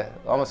like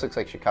almost looks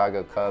like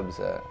Chicago Cubs.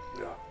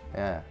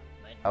 Yeah,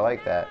 I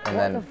like that. And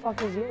What then the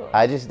fuck is yours?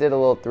 I just did a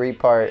little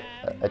 3-part,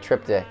 a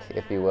triptych,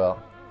 if you will.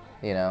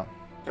 You know.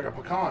 It's like a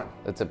pecan.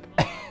 It's a,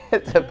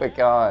 it's a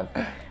pecan.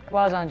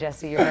 Well done,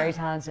 Jesse. You're very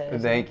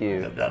talented. Thank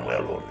you. You've done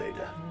well, Lord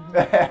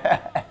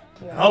Data.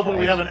 Hopefully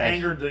we haven't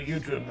angered the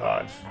YouTube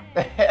gods.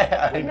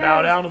 We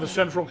bow down to the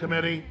Central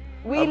Committee.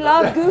 We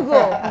love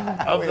Google.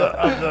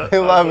 We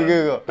love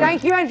Google.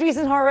 Thank you,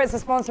 Andreessen Horowitz, for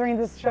sponsoring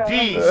this show.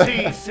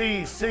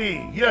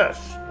 DCCC,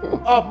 yes.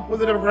 Up with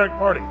the Democratic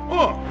Party.